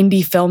an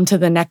indie film to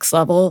the next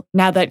level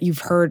now that you've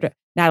heard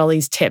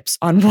Natalie's tips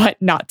on what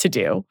not to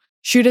do?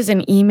 Shoot us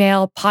an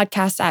email,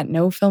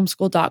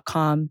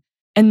 podcast@nofilmschool.com.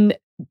 And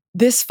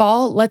this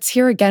fall, let's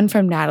hear again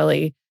from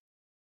Natalie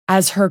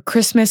as her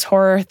Christmas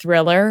horror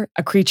thriller,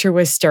 A Creature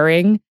Was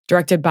Stirring,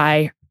 directed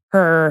by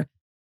her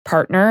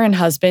partner and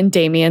husband,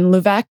 Damien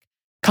Levesque,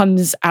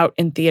 comes out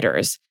in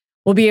theaters.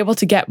 We'll be able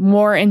to get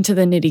more into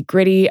the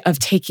nitty-gritty of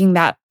taking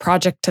that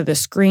project to the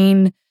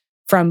screen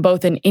from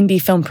both an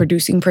indie film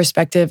producing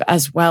perspective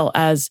as well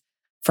as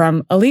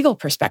from a legal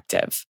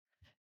perspective.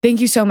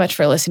 Thank you so much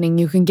for listening.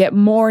 You can get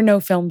more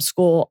No Film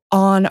School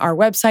on our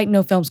website,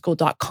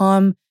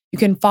 nofilmschool.com. You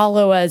can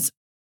follow us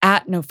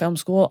at No Film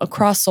School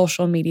across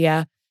social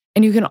media.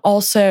 And you can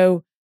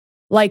also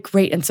like,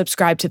 rate, and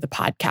subscribe to the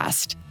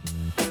podcast.